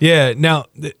 Yeah. Now,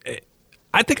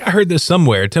 I think I heard this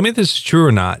somewhere. Tell me if this is true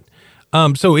or not.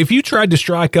 So if you tried to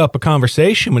strike up a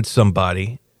conversation with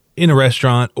somebody in a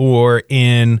restaurant or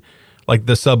in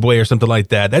the subway or something like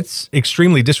that, that's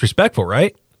extremely disrespectful,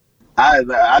 right? I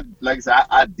like I said,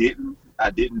 I didn't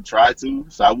try to,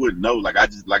 so I wouldn't know. I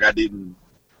didn't,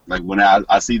 when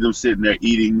I see them sitting there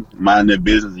eating, minding their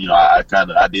business, I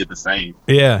did the same.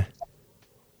 Yeah.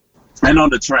 And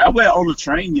on the train,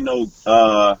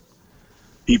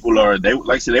 people they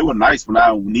were nice. When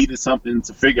I needed something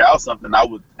to figure out something, I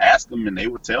would ask them and they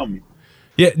would tell me.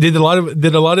 Yeah. Did a lot of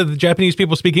the Japanese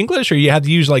people speak English, or you had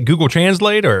to use Google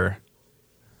Translate, or?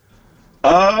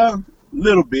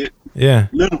 Little bit. Yeah.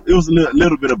 It was a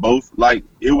little bit of both.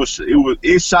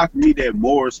 It shocked me that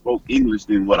more spoke English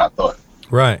than what I thought.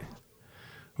 Right.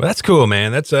 Well, that's cool,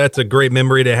 man. That's a great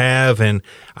memory to have. And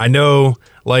I know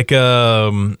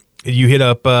you hit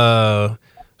up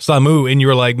Samu and you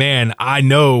were like, man, I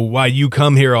know why you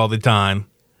come here all the time.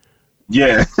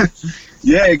 Yeah.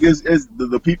 Yeah, because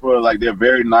the people are they're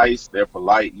very nice, they're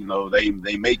polite,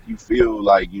 they make you feel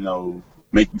like a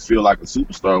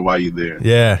superstar while you're there.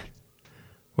 Yeah.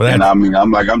 Well, and I'm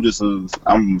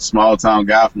a small town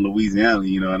guy from Louisiana,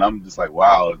 and I'm just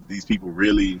wow, these people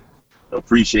really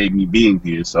appreciate me being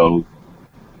here. So,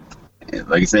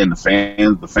 like I said,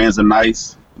 the fans are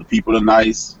nice, the people are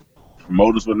nice,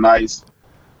 promoters were nice,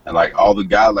 and all the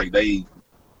guys,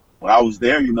 when I was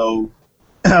there,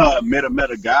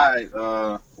 met a guy,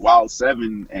 Wild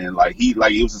 7, and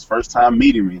it was his first time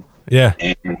meeting me. Yeah.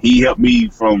 And he helped me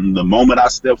from the moment I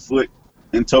stepped foot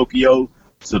in Tokyo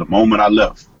to the moment I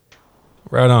left.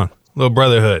 Right on. Little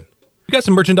brotherhood. You got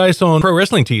some merchandise on Pro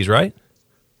Wrestling Tees, right?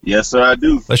 Yes, sir, I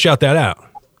do. Let's shout that out.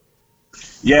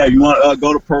 Yeah, if you want to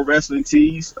go to Pro Wrestling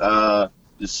Tees,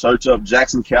 just search up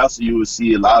Jackson Castle. You will see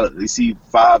you see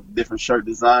 5 different shirt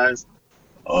designs.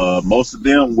 Most of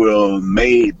them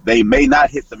they may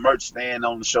not hit the merch stand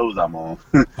on the shows I'm on.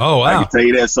 Oh, wow. I can tell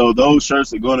you that. So those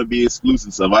shirts are going to be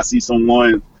exclusive. So if I see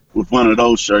someone with one of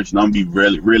those shirts, and I'm be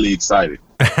really, really excited.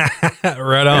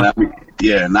 Right on.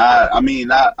 And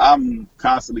I'm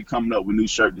constantly coming up with new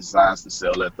shirt designs to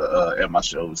sell at my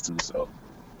shows too. So.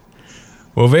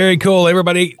 Well, very cool.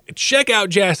 Everybody, check out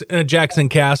Jackson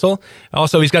Castle.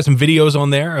 Also, he's got some videos on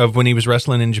there of when he was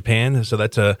wrestling in Japan, so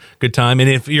that's a good time. And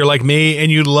if you're like me and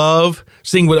you love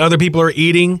seeing what other people are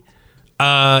eating,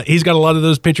 he's got a lot of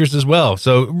those pictures as well.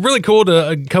 So really cool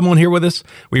to come on here with us.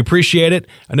 We appreciate it.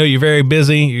 I know you're very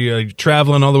busy. You're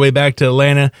traveling all the way back to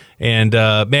Atlanta. And,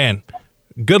 man,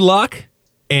 good luck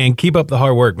and keep up the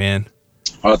hard work, man.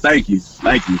 Oh, thank you.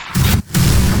 Thank you.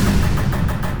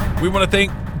 We want to thank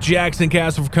Jackson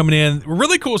Castle for coming in.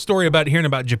 Really cool story about hearing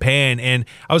about Japan, and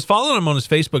I was following him on his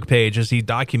Facebook page as he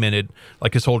documented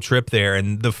his whole trip there,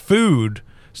 and the food,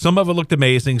 some of it looked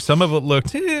amazing, some of it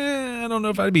looked I don't know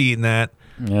if I'd be eating that.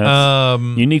 Yeah,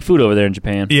 unique food over there in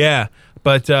Japan. Yeah,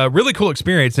 but really cool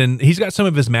experience, and he's got some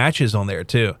of his matches on there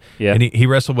too. Yeah, and he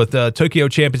wrestled with Tokyo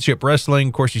Championship Wrestling.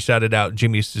 Of course, he shouted out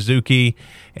Jimmy Suzuki,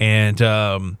 and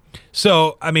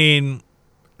so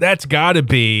that's got to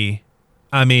be,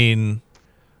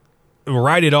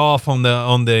 write it off on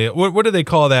the what do they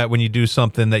call that when you do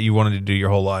something that you wanted to do your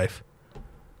whole life?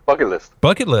 Bucket list.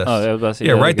 Bucket list. Oh, I was about to say,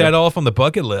 yeah, there write you go. that off on the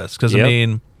bucket list because Yep. I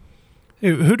mean,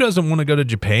 who doesn't want to go to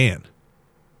Japan?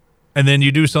 And then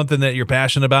you do something that you're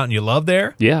passionate about and you love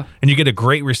there, Yeah. and you get a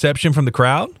great reception from the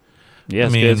crowd. Yeah,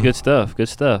 it's, I good. It's mean- good stuff. Good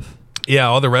stuff. Yeah,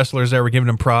 all the wrestlers there were giving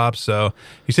him props. So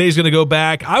he said he's going to go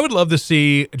back. I would love to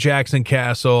see Jackson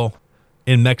Castle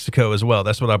in Mexico as well.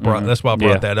 That's what I brought. That's why I brought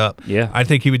Yeah. that up. Yeah. I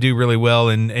think he would do really well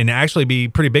and actually be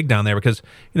pretty big down there because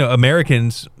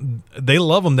Americans, they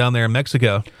love him down there in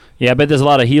Mexico. Yeah, I bet there's a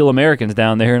lot of heel Americans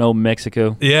down there in old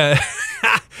Mexico. Yeah.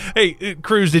 Hey,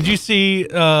 Cruz, did you see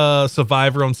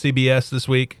Survivor on CBS this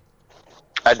week?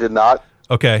 I did not.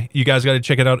 Okay, you guys got to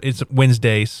check it out. It's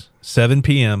Wednesdays, 7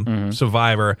 p.m.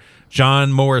 Survivor.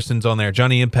 John Morrison's on there.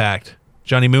 Johnny Impact.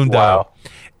 Johnny Moondog. Wow.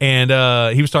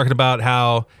 And he was talking about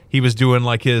how he was doing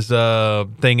like his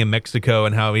thing in Mexico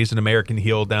and how he's an American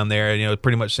heel down there. And,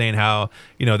 pretty much saying how,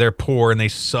 they're poor and they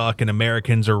suck and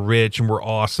Americans are rich and we're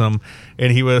awesome.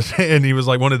 And he was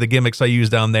like, one of the gimmicks I use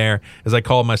down there is I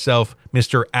call myself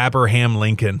Mr. Abraham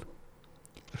Lincoln.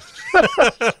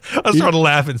 I started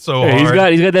laughing so hard.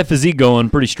 Hey, he's got that physique going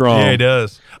pretty strong. Yeah, he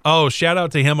does. Oh, shout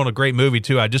out to him on a great movie,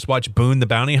 too. I just watched Boone the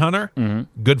Bounty Hunter.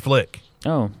 Good flick.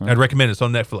 Oh, I'd recommend it. It's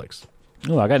on Netflix.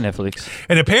 oh, I got Netflix.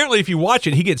 And apparently, if you watch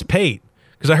it, he gets paid.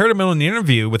 Because I heard him on the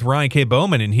interview with Ryan K.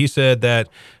 Bowman, and he said that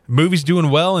movie's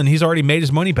doing well, and he's already made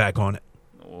his money back on it.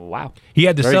 Wow. He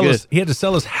had to Very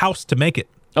sell his house to make it.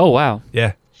 Oh, wow.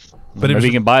 Yeah, but Maybe it was he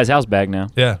can buy his house back now.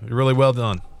 yeah, really well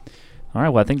done. All right,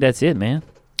 well, I think that's it, man.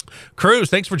 Cruz,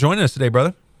 thanks for joining us today,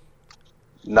 brother.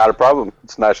 Not a problem.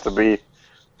 It's nice to be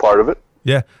part of it.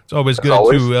 Yeah, it's always good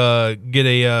always. to get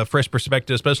a fresh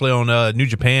perspective, especially on New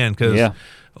Japan, because Yeah.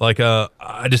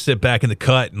 I just sit back in the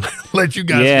cut and let you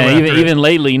guys. Yeah, go after it. even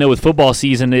lately, with football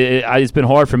season, it's been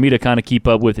hard for me to kind of keep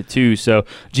up with it too. So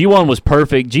G1 was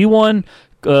perfect. G1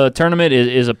 tournament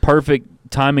is a perfect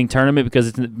timing tournament because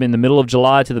it's in the middle of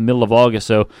July to the middle of August.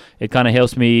 So it kind of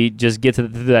helps me just get to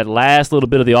that last little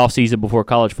bit of the off season before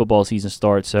college football season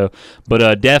starts. So,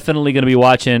 but definitely going to be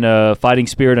watching Fighting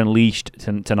Spirit Unleashed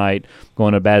tonight.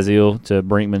 Going to Basile to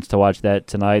Brinkman's to watch that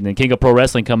tonight, and then King of Pro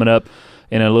Wrestling coming up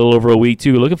in a little over a week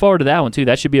too. Looking forward to that one too.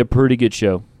 That should be a pretty good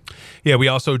show. Yeah, we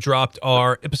also dropped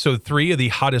our episode 3 of the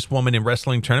Hottest Woman in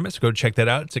Wrestling Tournament, so go check that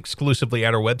out. It's exclusively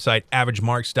at our website,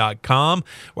 averagemarks.com.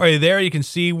 While you're there, you can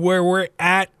see where we're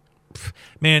at.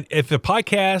 Man, if the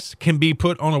podcast can be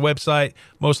put on a website,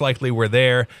 most likely we're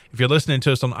there. If you're listening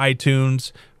to us on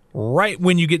iTunes, right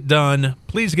when you get done,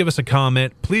 please give us a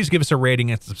comment. Please give us a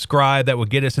rating and subscribe. That will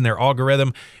get us in their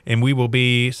algorithm, and we will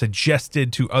be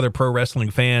suggested to other pro wrestling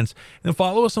fans. And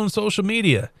follow us on social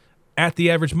media. At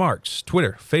The Average Marks,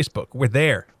 Twitter, Facebook. We're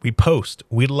there. We post.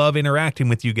 We love interacting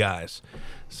with you guys.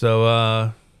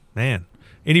 So, man,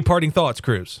 any parting thoughts,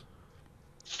 Cruz?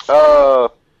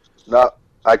 No,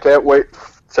 I can't wait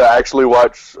to actually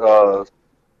watch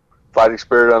Fighting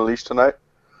Spirit Unleashed tonight.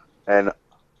 And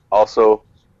also,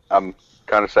 I'm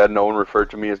kind of sad no one referred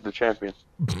to me as the champion.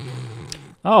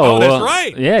 Oh, that's well,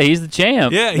 right. Yeah, he's the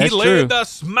champ. Yeah, That's he true. laid the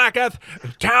smacketh,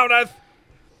 towneth.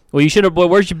 Well, you should have.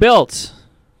 Where's your belts?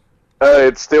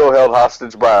 It's still held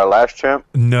hostage by our last champ.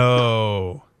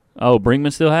 No. Oh,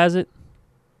 Brinkman still has it.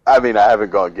 I mean, I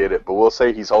haven't gone to get it, but we'll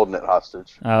say he's holding it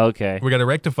hostage. Oh, okay. We got to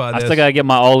rectify I this. still gotta get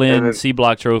my all-in And then- C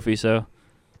Block trophy. So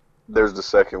There's the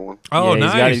second one. Oh, yeah,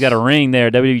 nice. he's got a ring there,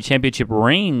 WWE Championship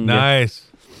ring. Nice.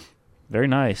 Very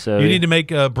nice. So You need to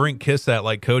make Brink kiss that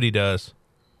like Cody does.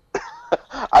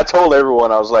 I told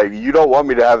everyone, I was like, you don't want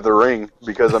me to have the ring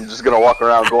because I'm just going to walk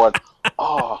around going,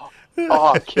 oh,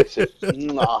 kiss it.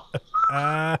 Mwah.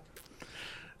 and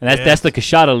that's the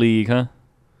Kashada League, huh?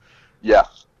 Yeah,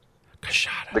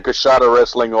 Kashada. the Kashada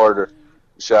Wrestling Order.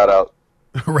 Shout out.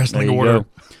 Wrestling There you order. go.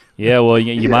 Yeah, well,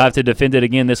 you Yeah. might have to defend it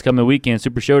again this coming weekend.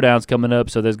 Super Showdown's coming up,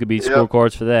 so there's gonna be Yep.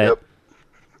 scorecards for that. Yep.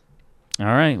 All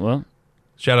right, well,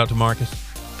 Shout out to Marcus.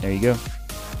 there you go.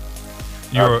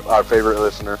 Your Our favorite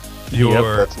listener.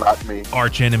 That's not me.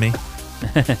 arch enemy.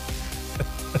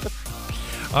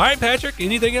 All right, Patrick.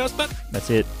 Anything else, bud? That's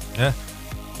it. Yeah.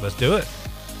 Let's do it.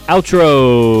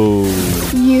 Outro.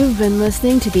 You've been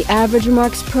listening to the Average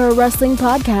Marks Pro Wrestling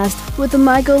Podcast with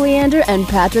Michael Leander and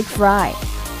Patrick Fry.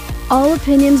 All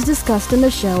opinions discussed in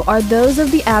the show are those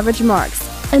of the Average Marks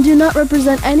and do not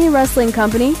represent any wrestling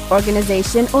company,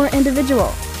 organization, or individual.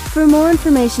 For more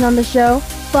information on the show,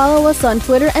 follow us on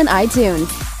Twitter and iTunes.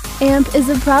 AMP is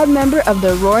a proud member of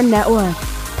the Roar Network,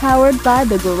 powered by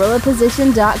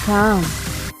thegorillaposition.com.